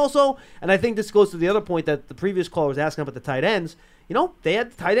tackles, and they also, and I think this goes to the other point that the previous caller was asking about the tight ends. They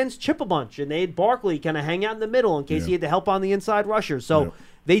had the tight ends chip a bunch, and they had Barkley kind of hang out in the middle in case he had to help on the inside rushers. So.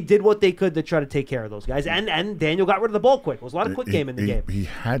 They did what they could to try to take care of those guys. And Daniel got rid of the ball quick. It was a lot of quick game in the game. He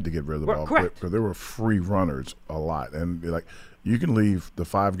had to get rid of the ball quick because there were free runners a lot. And you can leave the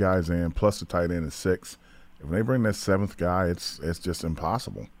 5 guys in plus the tight end is 6. When they bring that 7th guy, it's just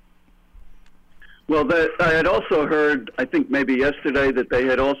impossible. Well, I had also heard, I think maybe yesterday, that they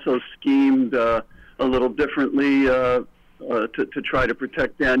had also schemed a little differently to try to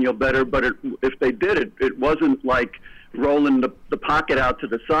protect Daniel better. But if they did, it wasn't like rolling the pocket out to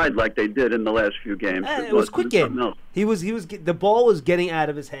the side like they did in the last few games. It was a quick game. The ball was getting out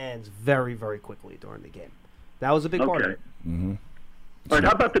of his hands very, very quickly during the game. That was a big part of it. Mm-hmm. All right,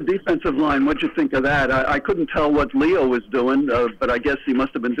 how about the defensive line? What'd you think of that? I couldn't tell what Leo was doing, but I guess he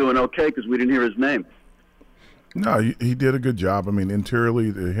must have been doing okay because we didn't hear his name. No, he did a good job. I mean,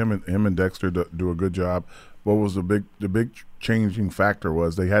 interiorly, him and Dexter do a good job. What was the big changing factor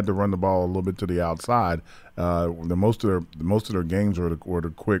was they had to run the ball a little bit to the outside. Most of their games were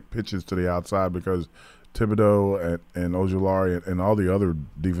the quick pitches to the outside because Thibodeau and Ojulari and all the other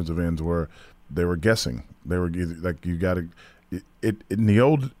defensive ends were guessing. They were like you got to in the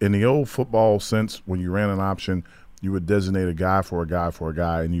old football sense when you ran an option. You would designate a guy for a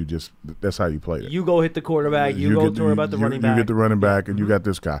guy, and that's how you played it. You go hit the quarterback. You go worry about the running back. You get the running back, and you got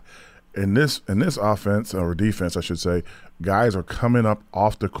this guy. In this offense or defense, I should say, guys are coming up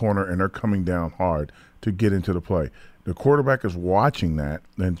off the corner and they're coming down hard to get into the play. The quarterback is watching that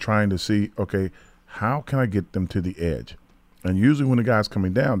and trying to see, okay, how can I get them to the edge? And usually when the guy's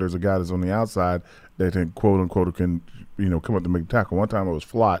coming down, there's a guy that's on the outside that can, quote unquote, can come up to make a tackle. One time it was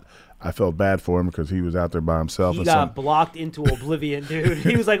Flott. I felt bad for him because he was out there by himself. He got blocked into oblivion, dude.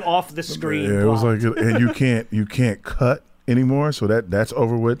 He was like off the screen. Yeah, it was like, and you can't cut anymore, so that's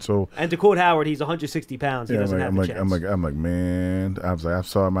over with. So, and to quote Howard, he's 160 pounds. He doesn't have a chance. I'm like, man. I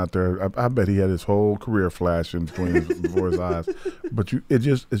saw him out there. I bet he had his whole career flash in between before his eyes. But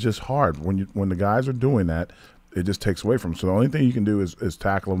it's just hard when the guys are doing that. It just takes away from them. So the only thing you can do is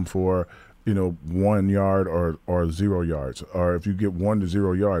tackle them for 1 yard or 0 yards, or if you get 1 to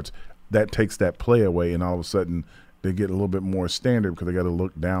 0 yards, that takes that play away, and all of a sudden they get a little bit more standard because they got to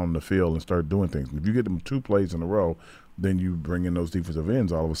look down the field and start doing things. If you get them 2 plays in a row, then you bring in those defensive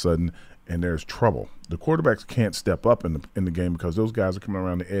ends all of a sudden, and there's trouble. The quarterbacks can't step up in the game because those guys are coming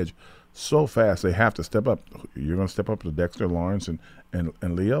around the edge so fast. They have to step up. You're going to step up to Dexter, Lawrence, and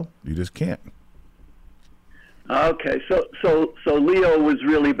Leo. You just can't. Okay, so Leo was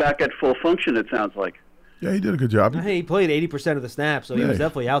really back at full function. It sounds like. Yeah, he did a good job. Hey, he played 80% of the snaps, so he was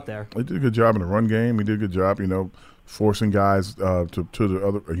definitely out there. He did a good job in the run game. He did a good job, forcing guys to the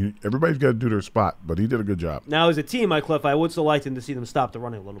other. Everybody's got to do their spot, but he did a good job. Now, as a team, Cliff, I would still like them to see them stop the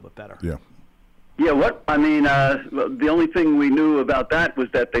running a little bit better. Yeah. Yeah, what? I mean, the only thing we knew about that was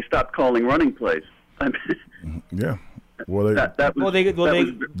that they stopped calling running plays. Yeah. Well,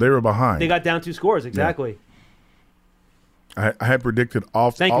 they were behind. They got down 2 scores, exactly. Yeah. I had predicted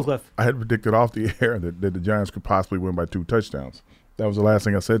off. Thank you, Cliff. I had predicted off the air that the Giants could possibly win by 2 touchdowns. That was the last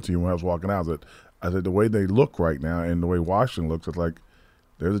thing I said to you when I was walking out. I said the way they look right now and the way Washington looks, it's like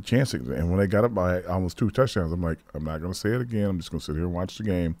there's a chance. And when they got up by almost 2 touchdowns, I'm like, I'm not going to say it again. I'm just going to sit here and watch the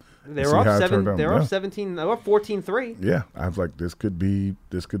game. They were up 7. They were up 17. They were up 14-3. Yeah, I was like, this could be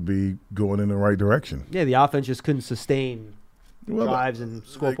going in the right direction. Yeah, the offense just couldn't sustain drives and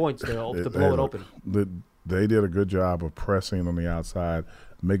score points to blow it open. They did a good job of pressing on the outside,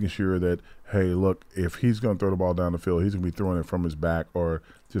 making sure that, hey, look, if he's going to throw the ball down the field, he's going to be throwing it from his back or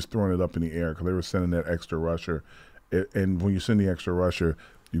just throwing it up in the air because they were sending that extra rusher. And when you send the extra rusher,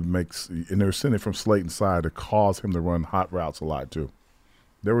 and they were sending it from Slayton's side to cause him to run hot routes a lot too.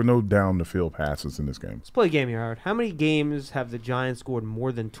 There were no down-the-field passes in this game. Let's play a game here, Howard. How many games have the Giants scored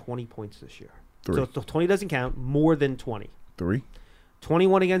more than 20 points this year? 3. So 20 doesn't count. More than 20. 3.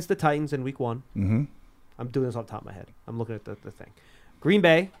 21 against the Titans in Week 1. Mm-hmm. I'm doing this off the top of my head. I'm looking at the thing. Green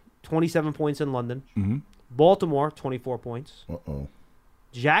Bay, 27 points in London. Mm-hmm. Baltimore, 24 points. Uh-oh.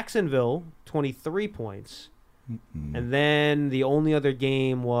 Jacksonville, 23 points. Mm-mm. And then the only other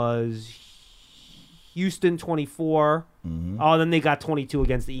game was Houston, 24. Mm-hmm. Oh, then they got 22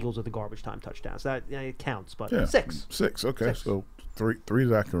 against the Eagles with the garbage time touchdowns. That it counts, but 6. 6, okay. 6. So three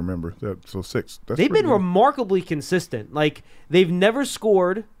that I can remember. So 6. They've been remarkably consistent. Like, they've never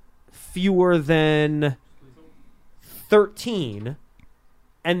scored fewer than 13,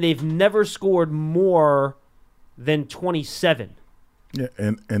 and they've never scored more than 27. Yeah,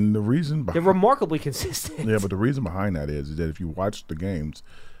 and the reason they're remarkably consistent. Yeah, but the reason behind that is that if you watch the games,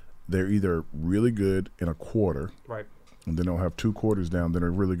 they're either really good in a quarter, right, and then they'll have 2 quarters down, then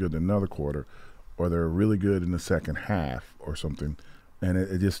they're really good in another quarter, or they're really good in the second half or something, and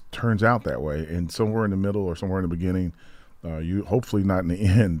it just turns out that way. And somewhere in the middle or somewhere in the beginning, you hopefully not in the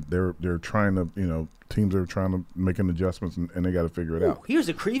end. They're trying to, teams are trying to make an adjustments, and they got to figure it out. Here's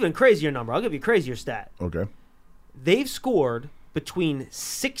a even crazier number. I'll give you a crazier stat. Okay, they've scored between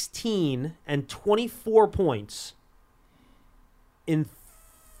 16 and 24 points in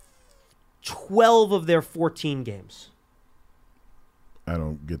 12 of their 14 games. I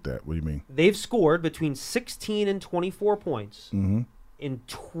don't get that. What do you mean? They've scored between 16 and 24 points mm-hmm. in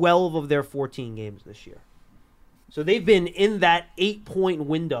 12 of their 14 games this year. So they've been in that 8-point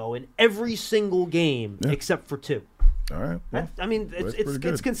window in every single game except for 2. All right. Well,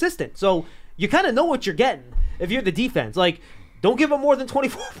 it's consistent. So you kind of know what you're getting if you're the defense. Like, don't give them more than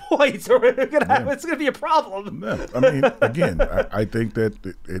 24 points, or it's going to be a problem. Yeah. I mean, again, I think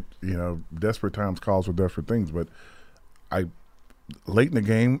that desperate times calls for desperate things. But late in the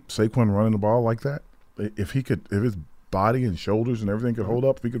game, Saquon running the ball like that, if his body and shoulders and everything could hold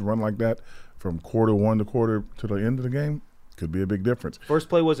up, if he could run like that from quarter 1 to quarter to the end of the game, could be a big difference. First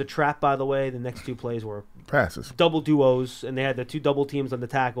play was a trap, by the way. The next 2 plays were passes, double duos, and they had the 2 double teams on the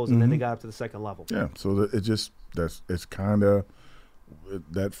tackles, and then they got up to the second level. Yeah, so it's kind of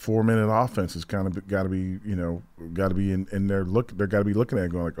that 4-minute offense is kind of got to be in their look. They're got to be looking at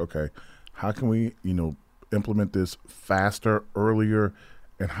it going like, okay, how can we implement this faster, earlier,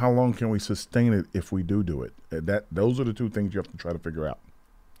 and how long can we sustain it if we do it? Those are the 2 things you have to try to figure out.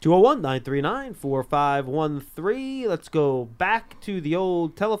 201-939-4513. Let's go back to the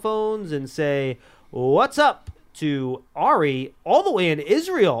old telephones and say, what's up to Ari all the way in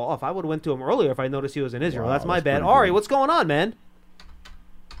Israel. Oh, if I would have went to him earlier if I noticed he was in Israel. Wow, that's my bad. Ari, what's going on, man?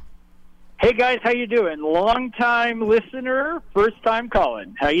 Hey, guys, how you doing? Long-time listener, first-time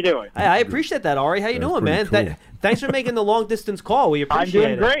calling. How you doing? Hey, I appreciate that, Ari. How you doing, man? Cool. Thanks for making the long-distance call. We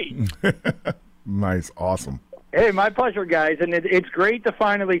appreciate it. I'm doing great. Nice. Awesome. Hey, my pleasure, guys, and it's great to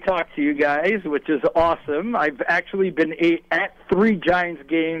finally talk to you guys, which is awesome. I've actually been at 3 Giants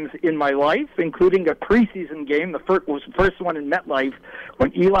games in my life, including a preseason game. The first one in MetLife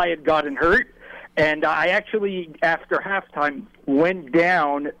when Eli had gotten hurt, and I actually, after halftime, went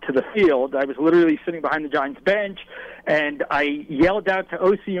down to the field. I was literally sitting behind the Giants bench, and I yelled out to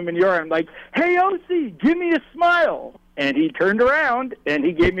Osi Umenyiora. I'm like, "Hey, Osi, give me a smile." And he turned around, and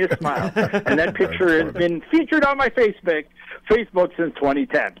he gave me a smile. And that picture has been featured on my Facebook since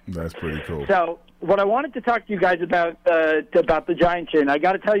 2010. That's pretty cool. So what I wanted to talk to you guys about the Giants, and I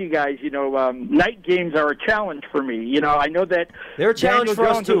got to tell you guys, night games are a challenge for me. I know that they're a challenge for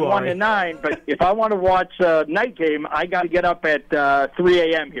us too. 1-9, but if I want to watch a night game, I got to get up at 3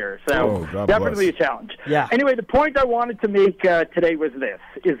 a.m. here. So definitely a challenge. Yeah. Anyway, the point I wanted to make today was this: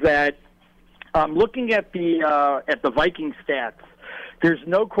 is that looking at the Viking stats, there's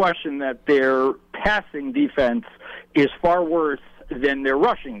no question that their passing defense is far worse than their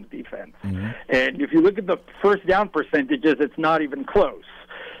rushing defense. Mm-hmm. And if you look at the first down percentages, it's not even close.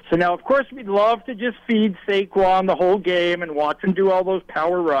 So now, of course, we'd love to just feed Saquon the whole game and watch him do all those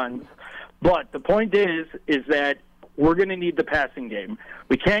power runs. But the point is that we're going to need the passing game.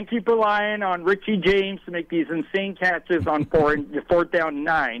 We can't keep relying on Richie James to make these insane catches on fourth down and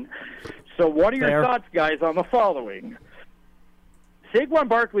 9. So what are your thoughts, guys, on the following? Saquon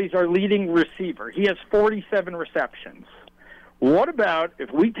Barkley is our leading receiver. He has 47 receptions. What about if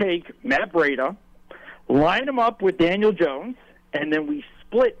we take Matt Breida, line him up with Daniel Jones, and then we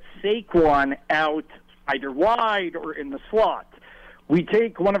split Saquon out either wide or in the slot? We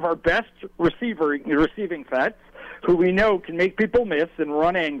take one of our best receiving vets, who we know can make people miss and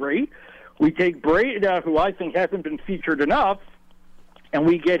run angry. We take Breida, who I think hasn't been featured enough, and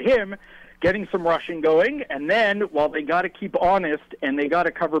we get him getting some rushing going, and then while they got to keep honest and they got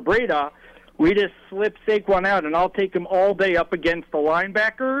to cover Breida, we just slip Saquon out, and I'll take him all day up against the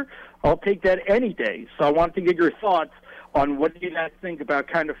linebacker. I'll take that any day. So I wanted to get your thoughts on what do you guys think about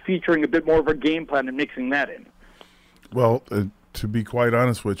kind of featuring a bit more of a game plan and mixing that in. Well, to be quite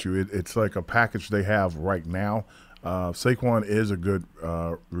honest with you, it's like a package they have right now. Saquon is a good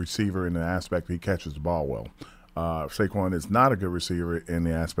receiver in the aspect he catches the ball well. Saquon is not a good receiver in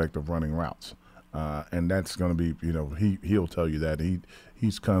the aspect of running routes. And that's going to be, he'll tell you that.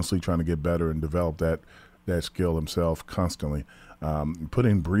 He's constantly trying to get better and develop that skill himself constantly.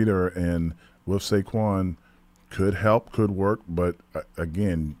 Putting Breida in with Saquon could help, could work, but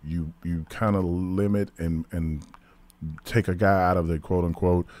again, you kind of limit and take a guy out of the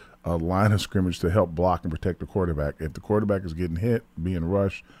quote-unquote line of scrimmage to help block and protect the quarterback. If the quarterback is getting hit, being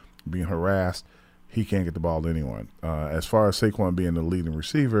rushed, being harassed, he can't get the ball to anyone. As far as Saquon being the leading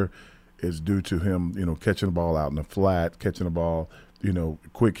receiver, it's due to him, catching the ball out in the flat, catching the ball,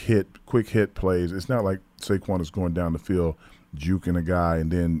 quick hit plays. It's not like Saquon is going down the field, juking a guy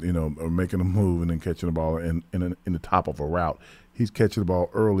and then, or making a move and then catching the ball in the top of a route. He's catching the ball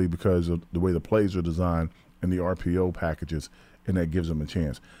early because of the way the plays are designed and the RPO packages, and that gives him a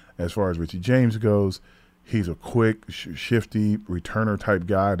chance. As far as Richie James goes, he's a quick, shifty returner type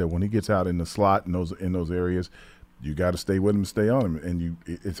guy that when he gets out in the slot in those areas, you got to stay with him, stay on him. And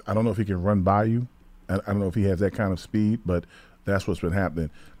I don't know if he can run by you. I don't know if he has that kind of speed, but that's what's been happening.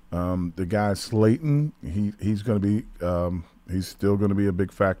 The guy Slayton, he's going to be he's still going to be a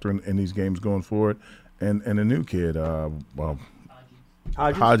big factor in these games going forward. And the new kid,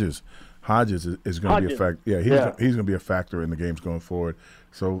 Hodges. Hodges is going to be a factor. Yeah, he's going to be a factor in the games going forward.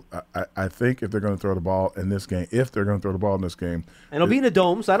 So I think if they're going to throw the ball in this game, and it'll be in the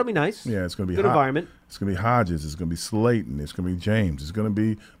dome, so that'll be nice. Yeah, it's going to be good environment. It's going to be Hodges. It's going to be Slayton. It's going to be James. It's going to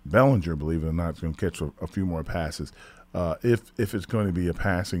be Bellinger. Believe it or not, it's going to catch a few more passes. If it's going to be a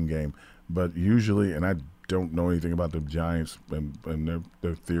passing game, but usually, and I don't know anything about the Giants and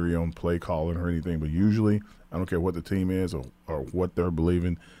their theory on play calling or anything, but usually, I don't care what the team is or what they're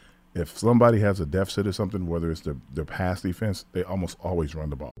believing. If somebody has a deficit or something, whether it's the pass defense, they almost always run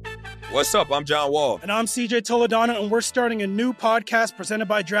the ball. What's up? I'm John Wall. And I'm CJ Toledano, and we're starting a new podcast presented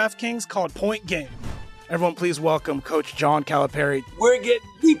by DraftKings called Point Game. Everyone, please welcome Coach John Calipari. We're getting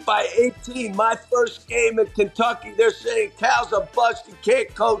beat by 18. My first game in Kentucky, they're saying Cal's a bust. He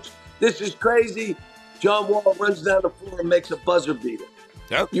can't coach. This is crazy. John Wall runs down the floor and makes a buzzer beater.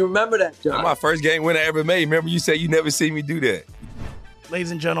 Yep. You remember that, John? That's my first game winner I ever made. Remember you said you never see me do that.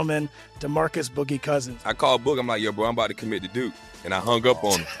 Ladies and gentlemen, DeMarcus Boogie Cousins. I called Boog. I'm like, yo, bro, I'm about to commit to Duke. And I hung up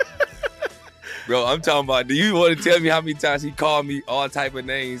on him. Bro, I'm talking about, do you want to tell me how many times he called me all type of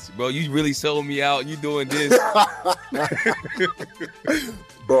names? Bro, you really sold me out. You doing this.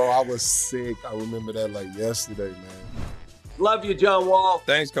 Bro, I was sick. I remember that like yesterday, man. Love you, John Wall.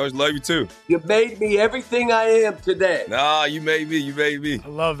 Thanks, Coach. Love you, too. You made me everything I am today. Nah, you made me. I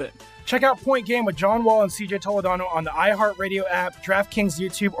love it. Check out Point Game with John Wall and CJ Toledano on the iHeartRadio app, DraftKings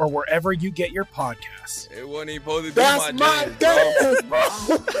YouTube, or wherever you get your podcasts. It wasn't even supposed to be That's my dance, bro.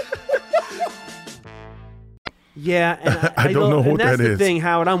 Yeah, and I don't know what that is. And that's the thing,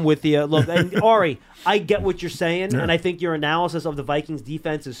 Howard. I'm with you. Look, and Ari, I get what you're saying, and I think your analysis of the Vikings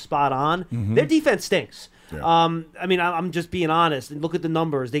defense is spot on. Mm-hmm. Their defense stinks. Yeah. I mean, I'm just being honest. And look at the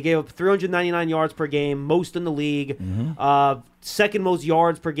numbers. They gave up 399 yards per game, most in the league. Mm-hmm. Second most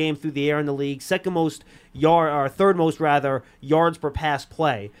yards per game through the air in the league. Third most yards per pass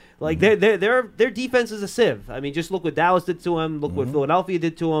play. Like their defense is a sieve. I mean, just look what Dallas did to him. Look what Philadelphia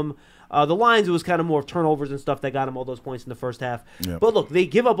did to him. The Lions, it was kind of more turnovers and stuff that got them all those points in the first half. Yep. But look, they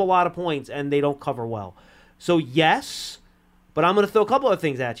give up a lot of points and they don't cover well. So yes, but I'm going to throw a couple of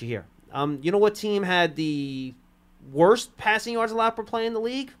things at you here. You know what team had the worst passing yards allowed per play in the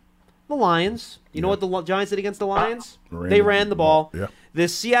league? The Lions. You know what the Giants did against the Lions? They ran the ball. Yeah. The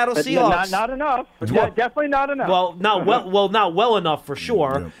Seattle Seahawks. Not enough. Definitely not enough. Well, not well enough for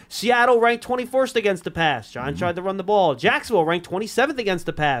sure. Yeah. Seattle ranked 21st against the pass. Giants tried to run the ball. Jacksonville ranked 27th against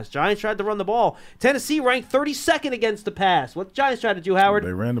the pass. Giants tried to run the ball. Tennessee ranked 32nd against the pass. What the Giants tried to do, Howard?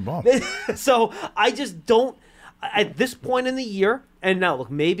 They ran the ball. So I just don't. At this point in the year, and now look,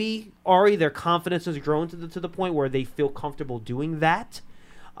 maybe Ari, their confidence has grown to the point where they feel comfortable doing that.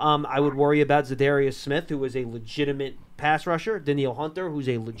 I would worry about Zadarius Smith, who is a legitimate pass rusher. Danielle Hunter, who's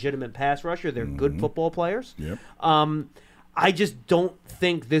a legitimate pass rusher. They're good football players. Yep. I just don't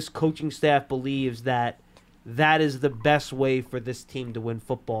think this coaching staff believes that is the best way for this team to win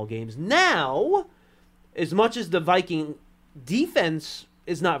football games. Now, as much as the Viking defense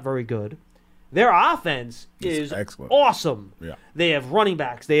is not very good, their offense is excellent. Awesome. Yeah. They have running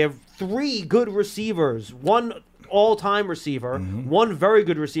backs. They have 3 good receivers, 1 all-time receiver, 1 very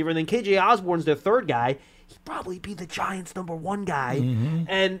good receiver, and then KJ Osborne's their 3rd guy. He'd probably be the Giants' number 1 guy.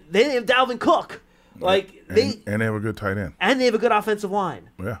 And they have Dalvin Cook. Like and they have a good tight end. And they have a good offensive line.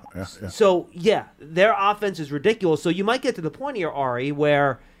 Yeah. So, their offense is ridiculous. So you might get to the point here, Ari,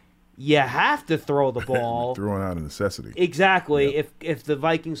 where you have to throw the ball. Throwing out a necessity. Exactly. If the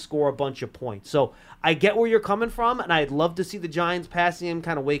Vikings score a bunch of points. So I get where you're coming from, and I'd love to see the Giants passing him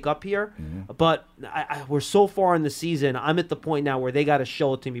kind of wake up here. Mm-hmm. But we're so far in the season, I'm at the point now where they got to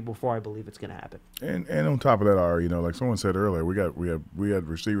show it to me before I believe it's going to happen. And on top of that, like someone said earlier, we had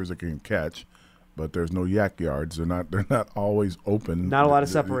receivers that can catch, but there's no yak yards. They're not always open. Not a lot of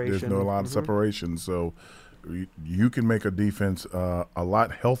separation. There's no lot of separation. So you can make a defense a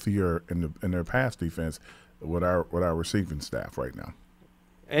lot healthier in their pass defense with our receiving staff right now.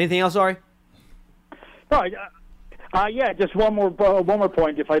 Anything else, Ari? No, yeah, just one more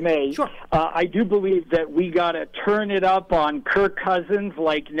point, if I may. Sure. I do believe that we got to turn it up on Kirk Cousins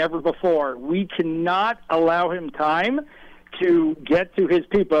like never before. We cannot allow him time to get to his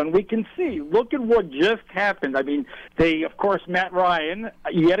people, and we can see. Look at what just happened. I mean, of course, Matt Ryan,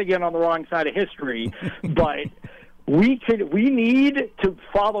 yet again on the wrong side of history, but we need to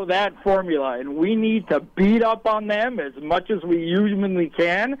follow that formula, and we need to beat up on them as much as we humanly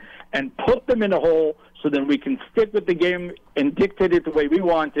can and put them in a hole so then we can stick with the game and dictate it the way we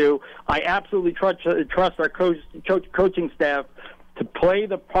want to. I absolutely trust our coaching staff to play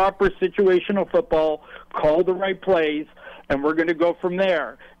the proper situational football, call the right plays, and we're going to go from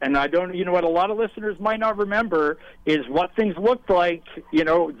there. And what a lot of listeners might not remember is what things looked like,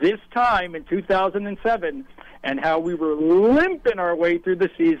 this time in 2007 and how we were limping our way through the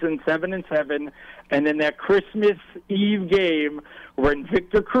season, 7-7, and then that Christmas Eve game when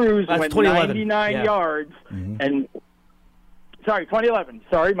Victor Cruz went 99 yards and 2011.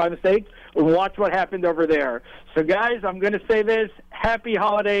 Sorry, my mistake. Watch what happened over there. So, guys, I'm going to say this. Happy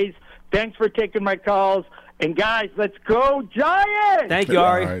holidays. Thanks for taking my calls. And, guys, let's go Giants! Thank you,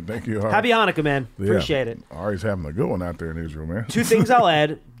 Ari. All right, thank you, Ari. Happy Hanukkah, man. Appreciate it. Ari's having a good one out there in Israel, man. Two things I'll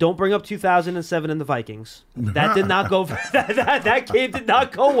add. Don't bring up 2007 and the Vikings. That did not go that game did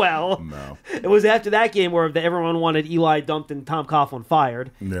not go well. No. It was after that game where everyone wanted Eli dumped and Tom Coughlin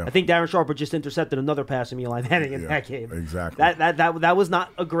fired. Yeah. I think Darren Sharper just intercepted another pass from Eli Manning in that game. Exactly. That was not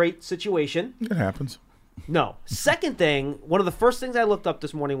a great situation. It happens. No. Second thing, one of the first things I looked up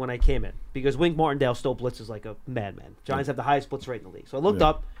this morning when I came in, because Wink Martindale still blitzes like a madman. Giants have the highest blitz rate in the league. So I looked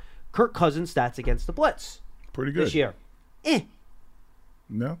up Kirk Cousins' stats against the blitz. Pretty good. This year.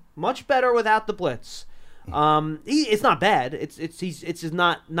 No. Much better without the blitz. It's not bad. It's just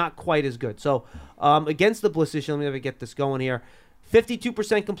not quite as good. So against the blitz issue, let me get this going here.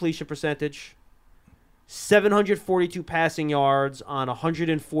 52% completion percentage. 742 passing yards on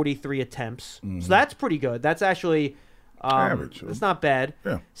 143 attempts. So that's pretty good. That's actually average. That's not bad.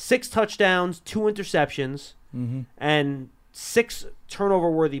 Yeah. 6 touchdowns, 2 interceptions, and 6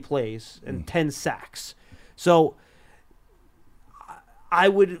 turnover-worthy plays and 10 sacks. So I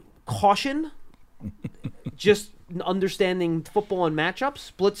would caution just understanding football and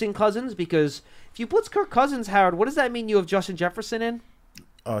matchups, blitzing Cousins, because if you blitz Kirk Cousins, Howard, what does that mean? You have Justin Jefferson in?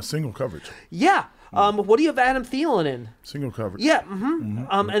 Single coverage. Yeah. What do you have Adam Thielen in? Single coverage. Yeah. And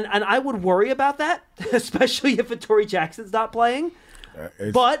I would worry about that, especially if Torrey Jackson's not playing.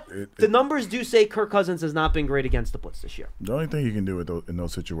 But the numbers do say Kirk Cousins has not been great against the blitz this year. The only thing you can do in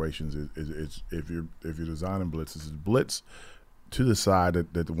those situations is if you're designing blitzes, is blitz to the side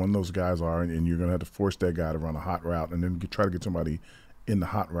that one of those guys are, and you're going to have to force that guy to run a hot route, and then try to get somebody in the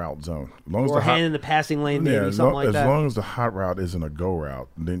hot route zone. As long as or hand in the passing lane, maybe something like that. As long as the hot route isn't a go route,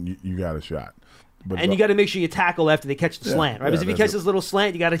 then you got a shot. And you got to make sure you tackle after they catch the slant, right? Because if you catch this little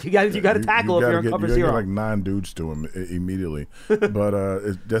slant, you got to tackle if you're on cover 0. You got like 9 dudes to him immediately.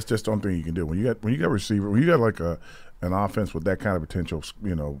 But that's just the only thing you can do when you got receiver. When you got like an offense with that kind of potential,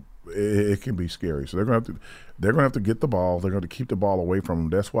 it can be scary. So they're gonna have to get the ball. They're going to keep the ball away from them.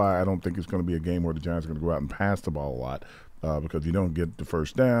 That's why I don't think it's going to be a game where the Giants are going to go out and pass the ball a lot, because you don't get the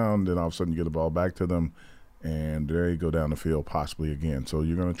first down, then all of a sudden you get the ball back to them, and there you go down the field possibly again. So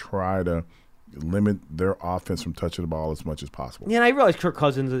you're going to try to limit their offense from touching the ball as much as possible. Yeah, and I realize Kirk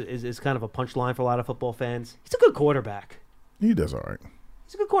Cousins is kind of a punchline for a lot of football fans. He's a good quarterback. He does all right.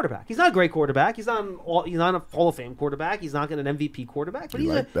 He's a good quarterback. He's not a great quarterback. He's not a Hall of Fame quarterback. He's not an MVP quarterback. But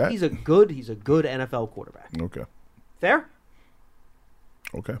he's a good NFL quarterback. Okay. Fair?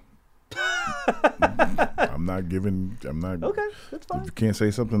 Okay. I'm not. Okay, that's fine. If you can't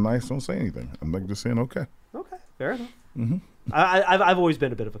say something nice, don't say anything. I'm like just saying okay. Okay, fair enough. Mm-hmm. I've always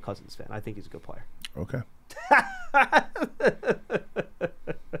been a bit of a Cousins fan. I think he's a good player. Okay.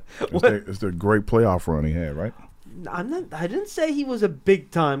 It's the great playoff run he had, right? I didn't say he was a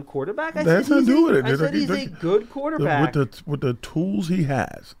big time quarterback. I said he's a good quarterback with the tools he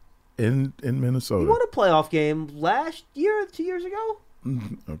has in Minnesota. He won a playoff game last year, 2 years ago.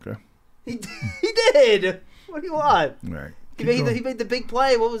 Okay. He did. What do you want? Right. He made the big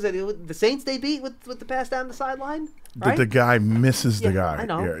play. What was it? The Saints they beat with the pass down the sideline. Right? The guy misses the guy. I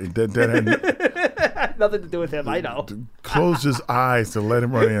know. Yeah, that had nothing to do with him. I know. Closed his eyes to let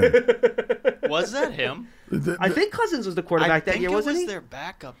him run in. Was that him? I think Cousins was the quarterback that year, wasn't he? I think it was their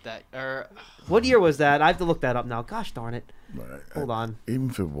backup What year was that? I have to look that up now. Gosh darn it. Hold on. Even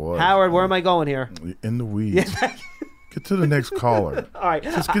if it was. Howard, where am I going here? In the weeds. Get to the next caller. All right.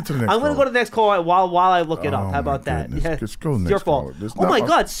 Just get to the next I'm going to go to the next caller while I look it up. How about that? Yeah. Just go to the next your fault. Oh, my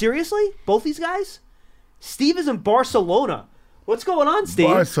God. Seriously? Both these guys? Steve is in Barcelona. What's going on, Steve?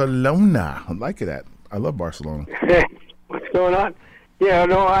 Barcelona. I like that. I love Barcelona. What's going on? Yeah,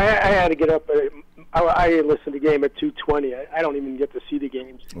 no, I had to get up. I listen to the game at 2:20. I don't even get to see the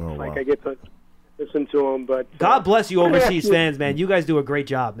games. I get to listen to them. But God bless you, overseas fans, man. You guys do a great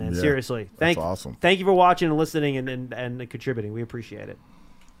job, man. Yeah, seriously, that's awesome. Thank you for watching and listening and contributing. We appreciate it.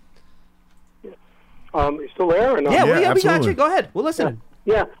 You still there or not? Yeah, we got you. Go ahead. We're listening.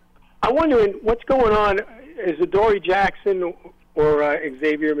 Yeah. I'm wondering what's going on. Is it Dory Jackson or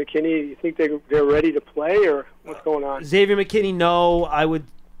Xavier McKinney? You think they're ready to play, or what's going on? Xavier McKinney, no. I would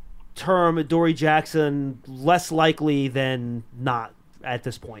term Dory Jackson less likely than not at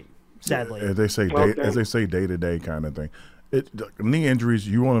this point. Sadly, as they say, day to day kind of thing. Knee injuries,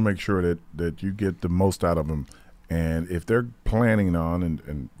 you want to make sure that you get the most out of them. And if they're planning on,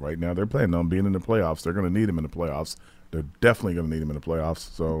 and right now they're planning on being in the playoffs, they're going to need him in the playoffs. They're definitely going to need him in the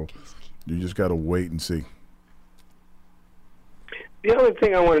playoffs. So you just got to wait and see. The other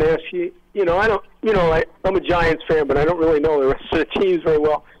thing I wanted to ask you, I'm a Giants fan, but I don't really know the rest of the teams very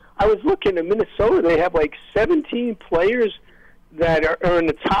well. I was looking at Minnesota; they have like 17 players that are in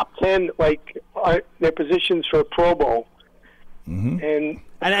the top 10, their positions for a Pro Bowl. Mm-hmm. And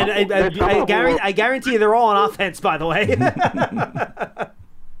I guarantee you they're all on offense, by the way.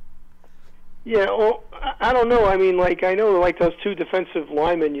 Yeah, well, I don't know. I mean, I know those two defensive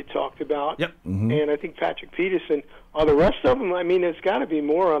linemen you talked about. Yep. Mm-hmm. And I think Patrick Peterson. Are the rest of them? I mean, there's got to be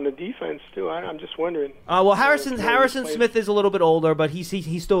more on the defense too. I'm just wondering. Well, Harrison Smith is a little bit older, but he's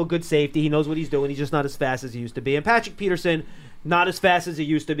still a good safety. He knows what he's doing. He's just not as fast as he used to be. And Patrick Peterson, not as fast as he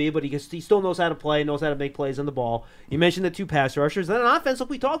used to be, but he still knows how to play, knows how to make plays on the ball. You mentioned the two pass rushers. Then on offense, look,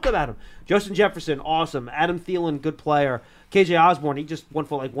 we talked about him. Justin Jefferson, awesome. Adam Thielen, good player. KJ Osborne, he just went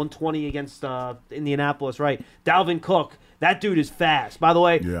for 120 against Indianapolis, right? Dalvin Cook. That dude is fast. By the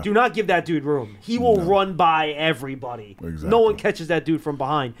way, do not give that dude room. He will run by everybody. Exactly. No one catches that dude from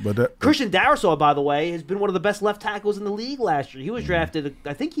behind. Christian Darrisaw, by the way, has been one of the best left tackles in the league last year. He was drafted,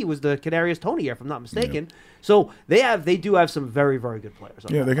 I think he was the Kadarius Toney, if I'm not mistaken. Yep. So they do have some very, very good players.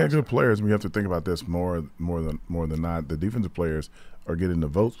 Yeah, they got good players, and we have to think about this more than not. The defensive players are getting the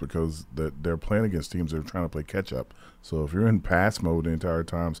votes because they're playing against teams that are trying to play catch up. So if you're in pass mode the entire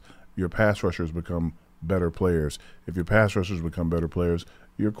times, your pass rushers become better players. If your pass rushers become better players,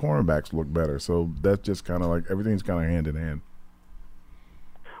 your cornerbacks look better. So that's just kind of everything's kind of hand in hand.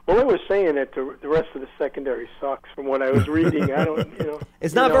 Well, they were saying that the rest of the secondary sucks from what I was reading. I don't,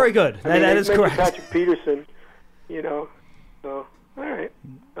 It's not very good. That is correct. Patrick Peterson, So, all right,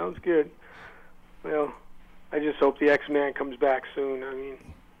 sounds good. Well, I just hope the X-Man comes back soon. I mean,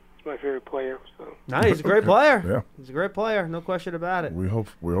 he's my favorite player. So. No, he's a great player. Yeah, he's a great player. No question about it. We're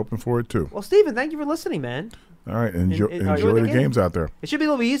hoping for it too. Well, Steven, thank you for listening, man. All right, enjoy the games out there. It should be a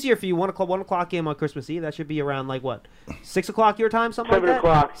little bit easier for you. 1 o'clock game on Christmas Eve. That should be around 6 o'clock your time, something 7 like that.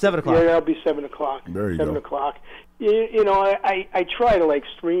 o'clock. 7 o'clock. Yeah, that'll be 7 o'clock. There you 7 go. o'clock. I try to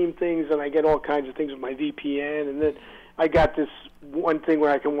stream things, and I get all kinds of things with my VPN, and then I got this one thing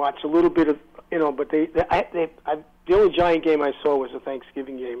where I can watch a little bit of but the only Giant game I saw was a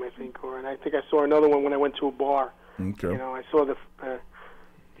Thanksgiving game, I think, and I think I saw another one when I went to a bar. Okay. I saw the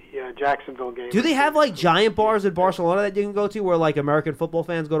Jacksonville game. Do they have Giant bars in Barcelona that you can go to where American football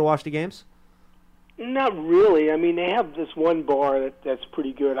fans go to watch the games? Not really. I mean, they have this one bar that's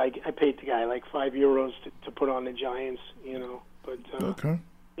pretty good. I paid the guy €5 to put on the Giants, but okay.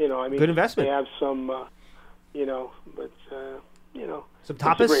 I mean, good investment. They have some, some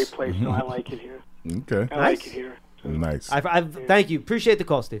tapas. It's a great place. No, I like it here. Okay. I like it here. Nice. Thank you. Appreciate the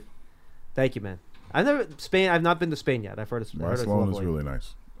call, Steve. Thank you, man. I've not been to Spain yet. I've heard it's Barcelona's really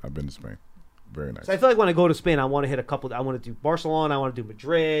nice. I've been to Spain. Very nice. So I feel like when I go to Spain, I want to hit a couple. I want to do Barcelona. I want to do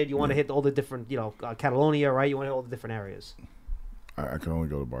Madrid. You want to hit all the different, Catalonia, right? You want to hit all the different areas. I can only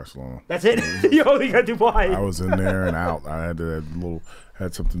go to Barcelona. That's it. You only got Dubai. I was in there and out. I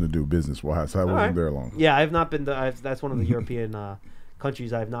had something to do business wise. I wasn't there long. Yeah, I've not been to. That's one of the European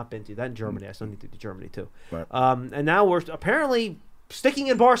countries I have not been to. That in Germany. I still need to do Germany too. Right. And now we're apparently sticking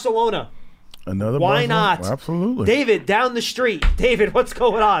in Barcelona. Another Why Barcelona? not? Absolutely. David, down the street. David, what's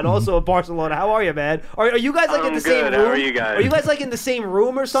going on? Also in Barcelona. How are you, man? Are you guys like in the same room? How are you guys? Are you guys like in the same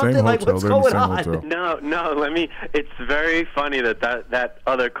room or something? Same Like hotel. what's They're in the going same on? hotel. No. It's very funny that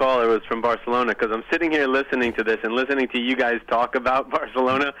other caller was from Barcelona because I'm sitting here listening to this and listening to you guys talk about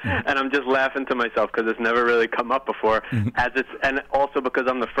Barcelona, and I'm just laughing to myself because it's never really come up before. And also because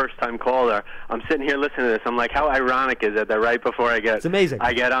I'm the first-time caller, I'm sitting here listening to this. I'm like, how ironic is it that right before I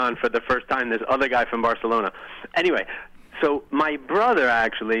get on for the first time, this other guy from Barcelona. Anyway, so my brother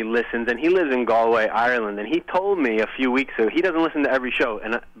actually listens, and he lives in Galway, Ireland, and he told me a few weeks ago, he doesn't listen to every show,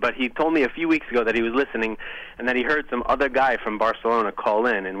 but he told me a few weeks ago that he was listening and that he heard some other guy from Barcelona call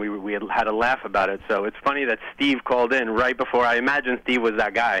in, and we had a laugh about it. So it's funny that Steve called in right before. I imagine Steve was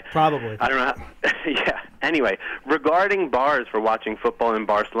that guy. Probably. I don't know. Yeah. Anyway, regarding bars for watching football in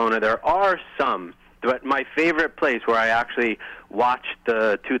Barcelona, there are some. But my favorite place where I actually watched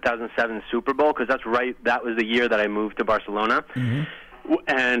the 2007 Super Bowl, because that was the year that I moved to Barcelona,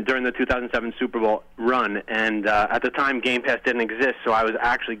 and during the 2007 Super Bowl run, and at the time Game Pass didn't exist, so I was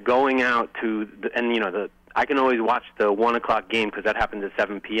actually going out to, I can always watch the 1 o'clock game because that happens at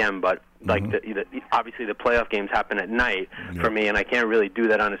 7 p.m., but obviously the playoff games happen at night for me, and I can't really do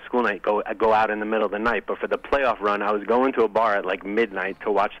that on a school night, go out in the middle of the night. But for the playoff run, I was going to a bar at like midnight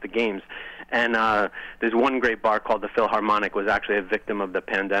to watch the games. And there's one great bar called the Philharmonic, was actually a victim of the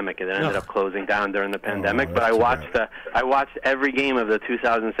pandemic, and it ended up closing down during the pandemic. But I watched every game of the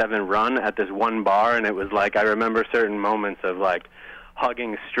 2007 run at this one bar, and it was like I remember certain moments of like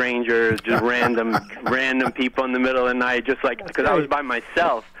hugging strangers, just random people in the middle of the night, just like because I was by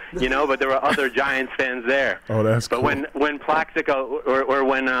myself. But there were other Giants fans there. Oh, that's cool. But when Plaxico or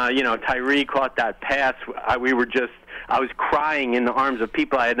when Tyree caught that pass, I was crying in the arms of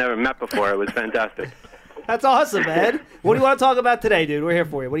people I had never met before. It was fantastic. That's awesome, man. What do you want to talk about today, dude? We're here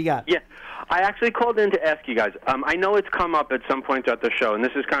for you. What do you got? Yeah, I actually called in to ask you guys. I know it's come up at some point throughout the show, and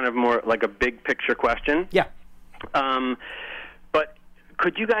this is kind of more like a big picture question. Yeah. But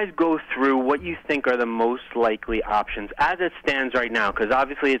could you guys go through what you think are the most likely options as it stands right now? Because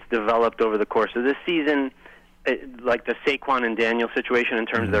obviously it's developed over the course of this season, like the Saquon and Daniel situation in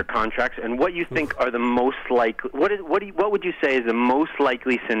terms of their contracts, and what you think are the most likely. What would you say is the most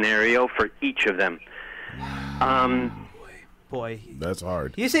likely scenario for each of them? Boy, that's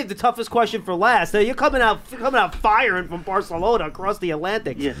hard. You saved the toughest question for last. You're coming out firing from Barcelona across the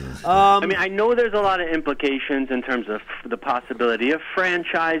Atlantic. Yeah. I know there's a lot of implications in terms of the possibility of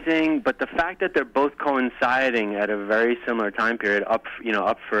franchising, but the fact that they're both coinciding at a very similar time period, up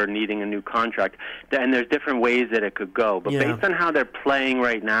for needing a new contract, and there's different ways that it could go. But based on how they're playing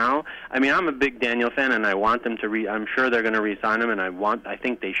right now, I'm a big Daniel fan, and I want them to I'm sure they're going to re-sign him, and I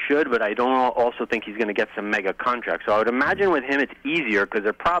think they should, but I don't also think he's going to get some mega contract. So I would imagine with him it's easier because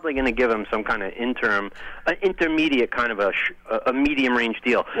they're probably going to give him some kind of intermediate kind of a medium range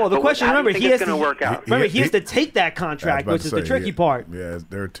deal. Well, the question, remember, he has to work out. Remember, he has to take that contract, which is the tricky part. Yeah,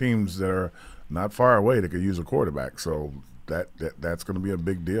 there are teams that are not far away that could use a quarterback, so that's going to be a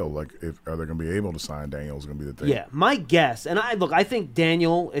big deal. Like, are they going to be able to sign Daniel is going to be the thing. Yeah, my guess, and I think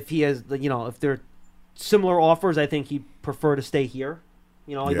Daniel, if he has, if they're similar offers, I think he'd prefer to stay here.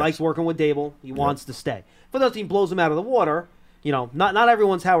 He likes working with Dable. He wants to stay. If the team blows him out of the water, not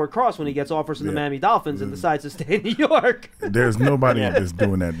everyone's Howard Cross when he gets offers from the Miami Dolphins and decides to stay in New York. There's nobody that's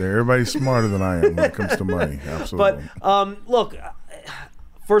doing that there. Everybody's smarter than I am when it comes to money. Absolutely. But look,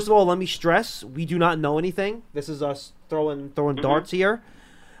 first of all, let me stress, we do not know anything. This is us throwing darts here.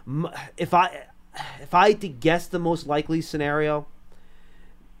 If I had to guess the most likely scenario,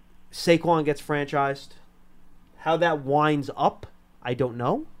 Saquon gets franchised. How that winds up, I don't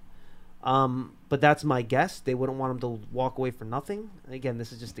know. But that's my guess. They wouldn't want him to walk away for nothing. Again,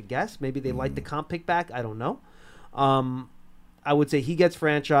 this is just a guess. Maybe they like the comp pick back. I don't know. I would say he gets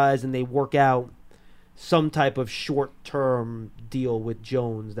franchised and they work out some type of short-term deal with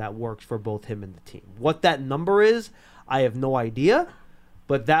Jones that works for both him and the team. What that number is, I have no idea,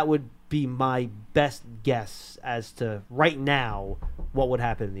 but that would be my best guess as to right now what would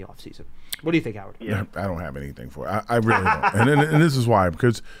happen in the offseason. What do you think, Howard? Yeah, I don't have anything for it. I really don't. and this is why,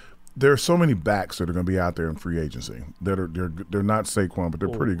 because there are so many backs that are going to be out there in free agency that they're not Saquon, but they're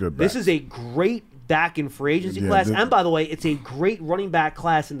pretty good backs. This is a great back in free agency class, and by the way, it's a great running back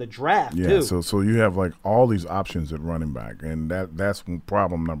class in the draft too. So you have like all these options at running back, and that's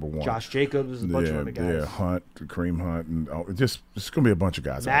problem number one. Josh Jacobs, a bunch of other guys. Yeah, Hunt, Kareem Hunt, and it's going to be a bunch of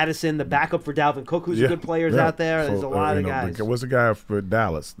guys. Madison, the backup for Dalvin Cook, who's a good player out there. There's a lot of guys. What's the guy for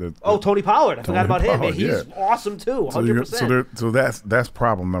Dallas? Tony Pollard. I forgot about him. He's awesome too. 100%. So that's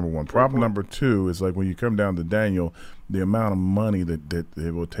problem number one. Problem number two is like when you come down to Daniel, the amount of money that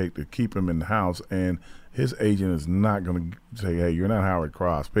it will take to keep him in the house, and his agent is not going to say, hey, you're not Howard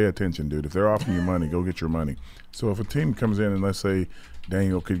Cross. Pay attention, dude. If they're offering you money, go get your money. So if a team comes in and let's say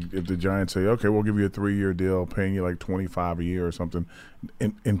Daniel if the Giants say, okay, we'll give you a 3-year deal, paying you like $25 a year or something,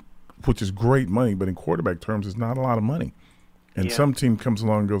 and which is great money, but in quarterback terms, it's not a lot of money. And some team comes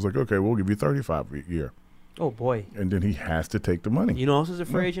along and goes like, okay, we'll give you $35 a year. Oh, boy. And then he has to take the money. You know who else is a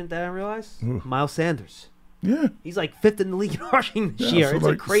free agent that I realized? Miles Sanders. Yeah. He's like 5th in the league in rushing this year. It's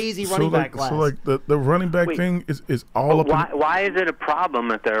a crazy running back class. So, like, the running back thing is all up. Why is it a problem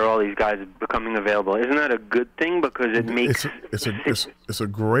that there are all these guys becoming available? Isn't that a good thing? Because it makes... It's a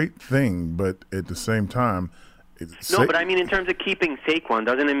great thing, but at the same time... No, but I mean in terms of keeping Saquon,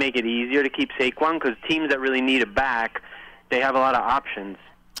 doesn't it make it easier to keep Saquon? Because teams that really need it back, they have a lot of options.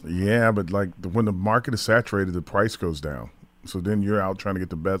 Yeah, but like when the market is saturated, the price goes down. So then you're out trying to get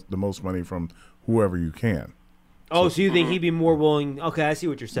the most money from whoever you can. Oh, so you think he'd be more willing? Okay, I see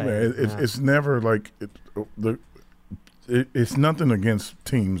what you're saying. Yeah, it's never like it's nothing against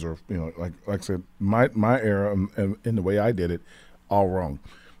teams or like I said, my era and the way I did it, all wrong.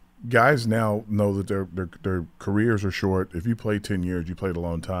 Guys now know that their careers are short. If you play 10 years, you played a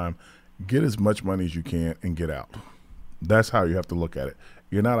long time. Get as much money as you can and get out. That's how you have to look at it.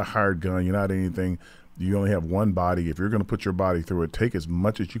 You're not a hired gun. You're not anything. You only have one body. If you're going to put your body through it, take as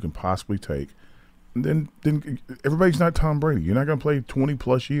much as you can possibly take. And then everybody's not Tom Brady. You're not going to play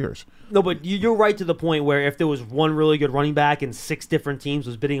 20-plus years. No, but you're right to the point where if there was one really good running back and 6 different teams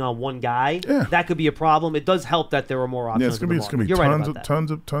was bidding on one guy, that could be a problem. It does help that there are more options. Yeah, it's going to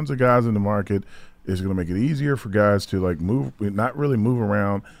be tons of guys in the market. It's going to make it easier for guys to like move, not really move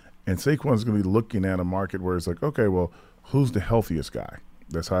around. And Saquon's going to be looking at a market where it's like, okay, well, who's the healthiest guy?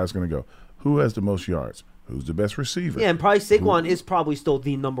 That's how it's going to go. Who has the most yards? Who's the best receiver? Yeah, and probably Saquon is probably still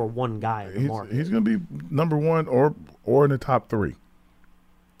the number one guy in the market. He's going to be number one or in the top 3.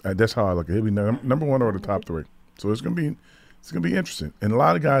 That's how I look at it. He'll be number 1 or the top 3. So it's going to be interesting. And a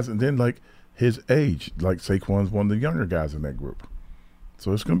lot of guys, and then like his age, like Saquon's one of the younger guys in that group.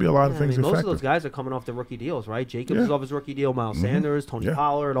 So it's going to be a lot of things. Most of those guys are coming off their rookie deals, right? Jacobs is off his rookie deal. Miles Sanders, Tony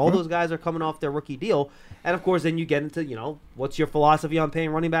Pollard, all those guys are coming off their rookie deal. And of course, then you get into what's your philosophy on paying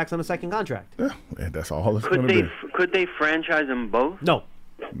running backs on a second contract? Yeah, and that's all it's going to be. Could they franchise them both? No,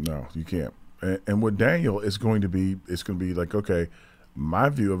 you can't. And with Daniel, it's going to be like, okay, my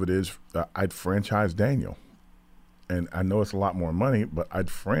view of it is I'd franchise Daniel, and I know it's a lot more money, but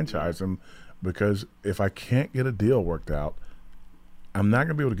I'd franchise him because if I can't get a deal worked out, I'm not going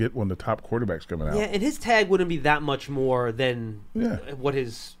to be able to get one of the top quarterbacks coming out. Yeah, and his tag wouldn't be that much more than what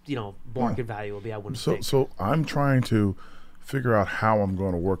his market value would be. I wouldn't think. So I'm trying to figure out how I'm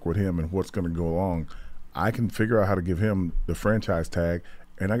going to work with him and what's going to go along. I can figure out how to give him the franchise tag,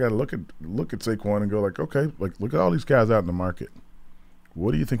 and I got to look at Saquon and go like, okay, like look at all these guys out in the market.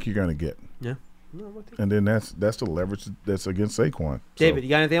 What do you think you're going to get? Yeah. And then that's the leverage that's against Saquon. David, you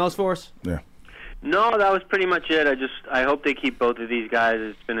got anything else for us? Yeah. No, that was pretty much it. I hope they keep both of these guys.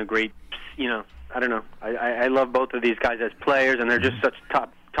 It's been a great, I don't know. I love both of these guys as players, and they're just such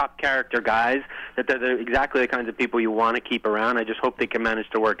top character guys that they're exactly the kinds of people you want to keep around. I just hope they can manage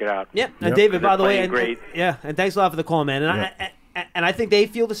to work it out. Yeah, and David, by the way, great. And thanks a lot for the call, man. And I think they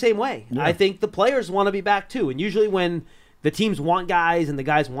feel the same way. Yeah. I think the players want to be back too. And usually when the teams want guys and the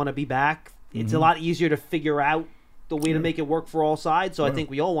guys want to be back, it's a lot easier to figure out the way to make it work for all sides. So I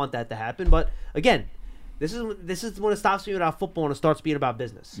think we all want that to happen. But again, this is when it stops being about football and it starts being about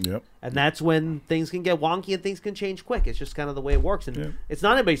business. Yep. And that's when things can get wonky and things can change quick. It's just kind of the way it works. And it's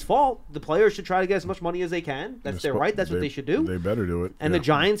not anybody's fault. The players should try to get as much money as they can. That's their right. That's what they should do. They better do it. And the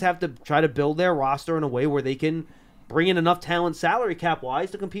Giants have to try to build their roster in a way where they can bring in enough talent salary cap-wise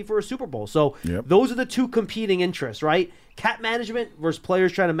to compete for a Super Bowl. So those are the two competing interests, right? Cap management versus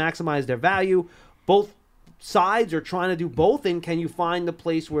players trying to maximize their value. Both sides are trying to do both, and can you find the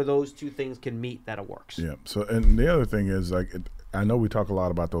place where those two things can meet that it works? Yeah. So, and the other thing is, like, I know we talk a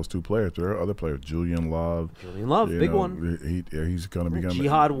lot about those two players. There are other players. Julian Love, big one. He's going to be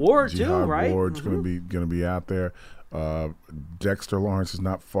Jihad Ward too, right? Jihad Ward's going to be out there. Dexter Lawrence is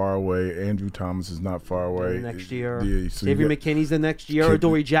not far away. Andrew Thomas is not far away. Next year, so Xavier McKinney's the next year.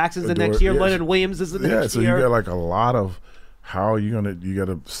 Adoree Jackson's the next year. Leonard Williams is the next year. Yeah, so you got like a lot of. How are you you got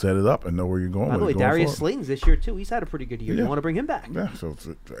to set it up and know where you're going. By the way, Darius Slayton's this year too. He's had a pretty good year. You want to bring him back? Yeah, so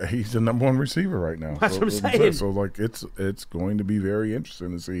he's the number 1 receiver right now. That's what I'm saying. So like it's going to be very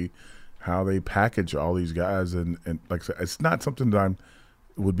interesting to see how they package all these guys and like I said, it's not something that I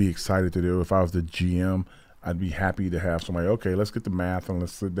would be excited to do. If I was the GM, I'd be happy to have somebody. Okay, let's get the math and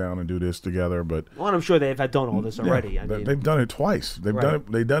let's sit down and do this together. But I'm sure they've done all this already. They've done it twice. They've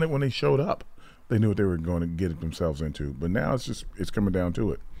done it when they showed up. they knew what they were going to get themselves into. But now it's coming down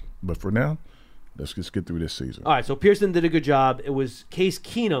to it. But for now, let's just get through this season. All right, so Pearson did a good job. It was Case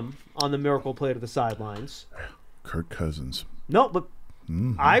Keenum on the miracle play to the sidelines. Kirk Cousins. No, but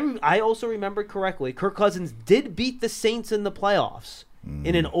I also remember correctly. Kirk Cousins did beat the Saints in the playoffs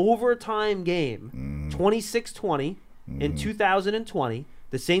in an overtime game, 26-20 in 2020.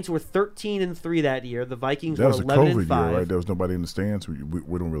 The Saints were 13-3 that year. The Vikings were 11-5. That was a COVID year, right? There was nobody in the stands.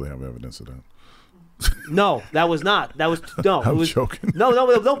 We don't really have evidence of that. No, that was not. That was no. I'm it was, joking. No.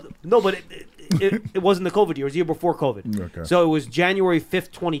 But it wasn't the COVID year. It was the year before COVID. Okay. So it was January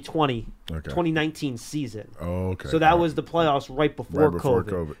 5th, 2020, 2019 season. Oh, okay. So that was the playoffs right before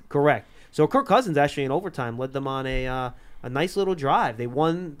COVID. Correct. So Kirk Cousins actually in overtime led them on a nice little drive. They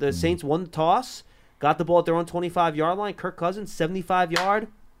won. The Saints won the toss, got the ball at their own 25-yard line. Kirk Cousins, 75-yard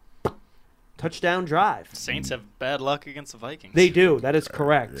touchdown drive. Saints have bad luck against the Vikings. They do. That is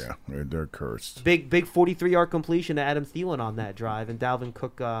correct. Yeah, they're cursed. Big 43-yard completion to Adam Thielen on that drive, and Dalvin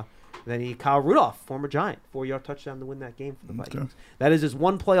Cook. Then Kyle Rudolph, former Giant, 4-yard touchdown to win that game for the Vikings. Okay. That is his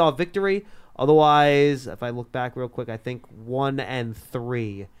one playoff victory. Otherwise, if I look back real quick, I think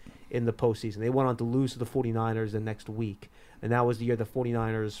 1-3 in the postseason. They went on to lose to the 49ers the next week, and that was the year the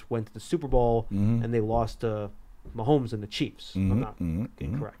 49ers went to the Super Bowl, and they lost to Mahomes and the Chiefs. If I'm not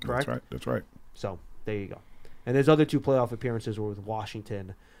incorrect. Correct? That's right. So there you go. And his other two playoff appearances were with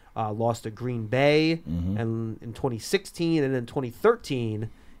Washington. Lost to Green Bay and in 2016, and in 2013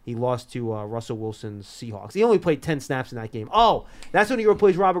 he lost to Russell Wilson's Seahawks. He only played 10 snaps in that game. Oh, that's when he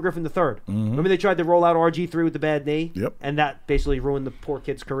replaced Robert Griffin III. Remember they tried to roll out RG3 with the bad knee? Yep. And that basically ruined the poor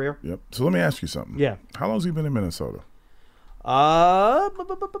kid's career? Yep. So let me ask you something. Yeah. How long has he been in Minnesota? I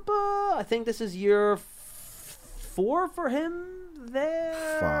think this is year 4 for him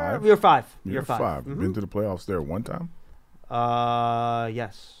there. 5? Year 5. Year 5. Been to the playoffs there one time?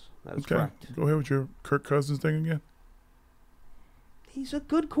 Yes. That is correct. Go ahead with your Kirk Cousins thing again. He's a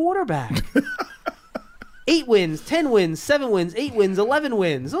good quarterback. 8 wins, 10 wins, 7 wins, 8 wins, 11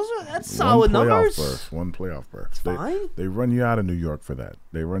 wins. That's solid numbers. One playoff berth. Fine. They run you out of New York for that.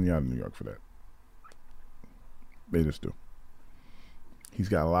 They just do. He's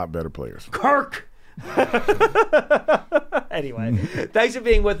got a lot better players. Kirk! Anyway, thanks for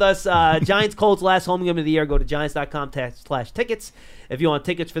being with us. Giants Colts last home game of the year. Go to giants.com/tickets if you want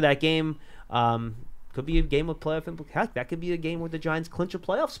tickets for that game. Could be a game of playoff implications. Heck, that could be a game where the Giants clinch a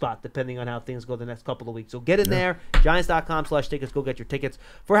playoff spot, depending on how things go the next couple of weeks. So get in there, giants.com/tickets. Go get your tickets.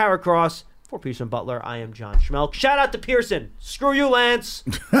 For Howard Cross, for Pearson Butler, I am John Schmelk. Shout out to Pearson. Screw you, Lance.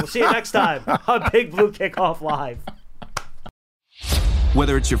 We'll see you next time on Big Blue Kickoff Live.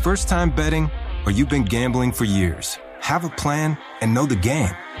 Whether it's your first time betting or you've been gambling for years, have a plan and know the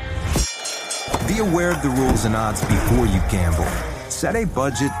game. Be aware of the rules and odds before you gamble. Set a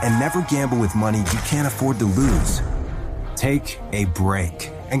budget and never gamble with money you can't afford to lose. Take a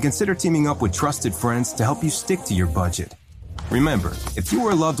break and consider teaming up with trusted friends to help you stick to your budget. Remember, if you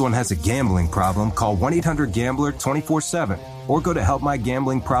or a loved one has a gambling problem, call 1-800-GAMBLER 24/7 or go to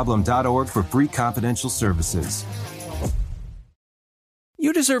helpmygamblingproblem.org for free confidential services.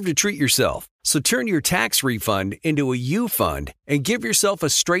 You deserve to treat yourself, so turn your tax refund into a U fund and give yourself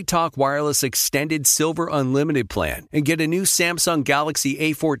a Straight Talk Wireless Extended Silver Unlimited plan and get a new Samsung Galaxy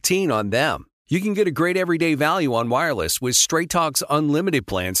A14 on them. You can get a great everyday value on wireless with Straight Talk's Unlimited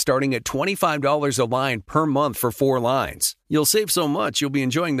plan starting at $25 a line per month for 4 lines. You'll save so much you'll be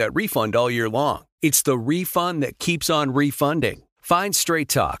enjoying that refund all year long. It's the refund that keeps on refunding. Find Straight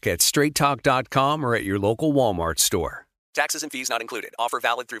Talk at straighttalk.com or at your local Walmart store. Taxes and fees not included. Offer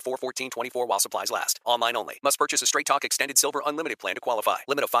valid through 4/14/24 while supplies last. Online only. Must purchase a Straight Talk Extended Silver Unlimited plan to qualify.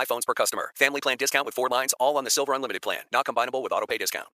 Limit of 5 phones per customer. Family plan discount with 4 lines, all on the Silver Unlimited plan. Not combinable with auto pay discount.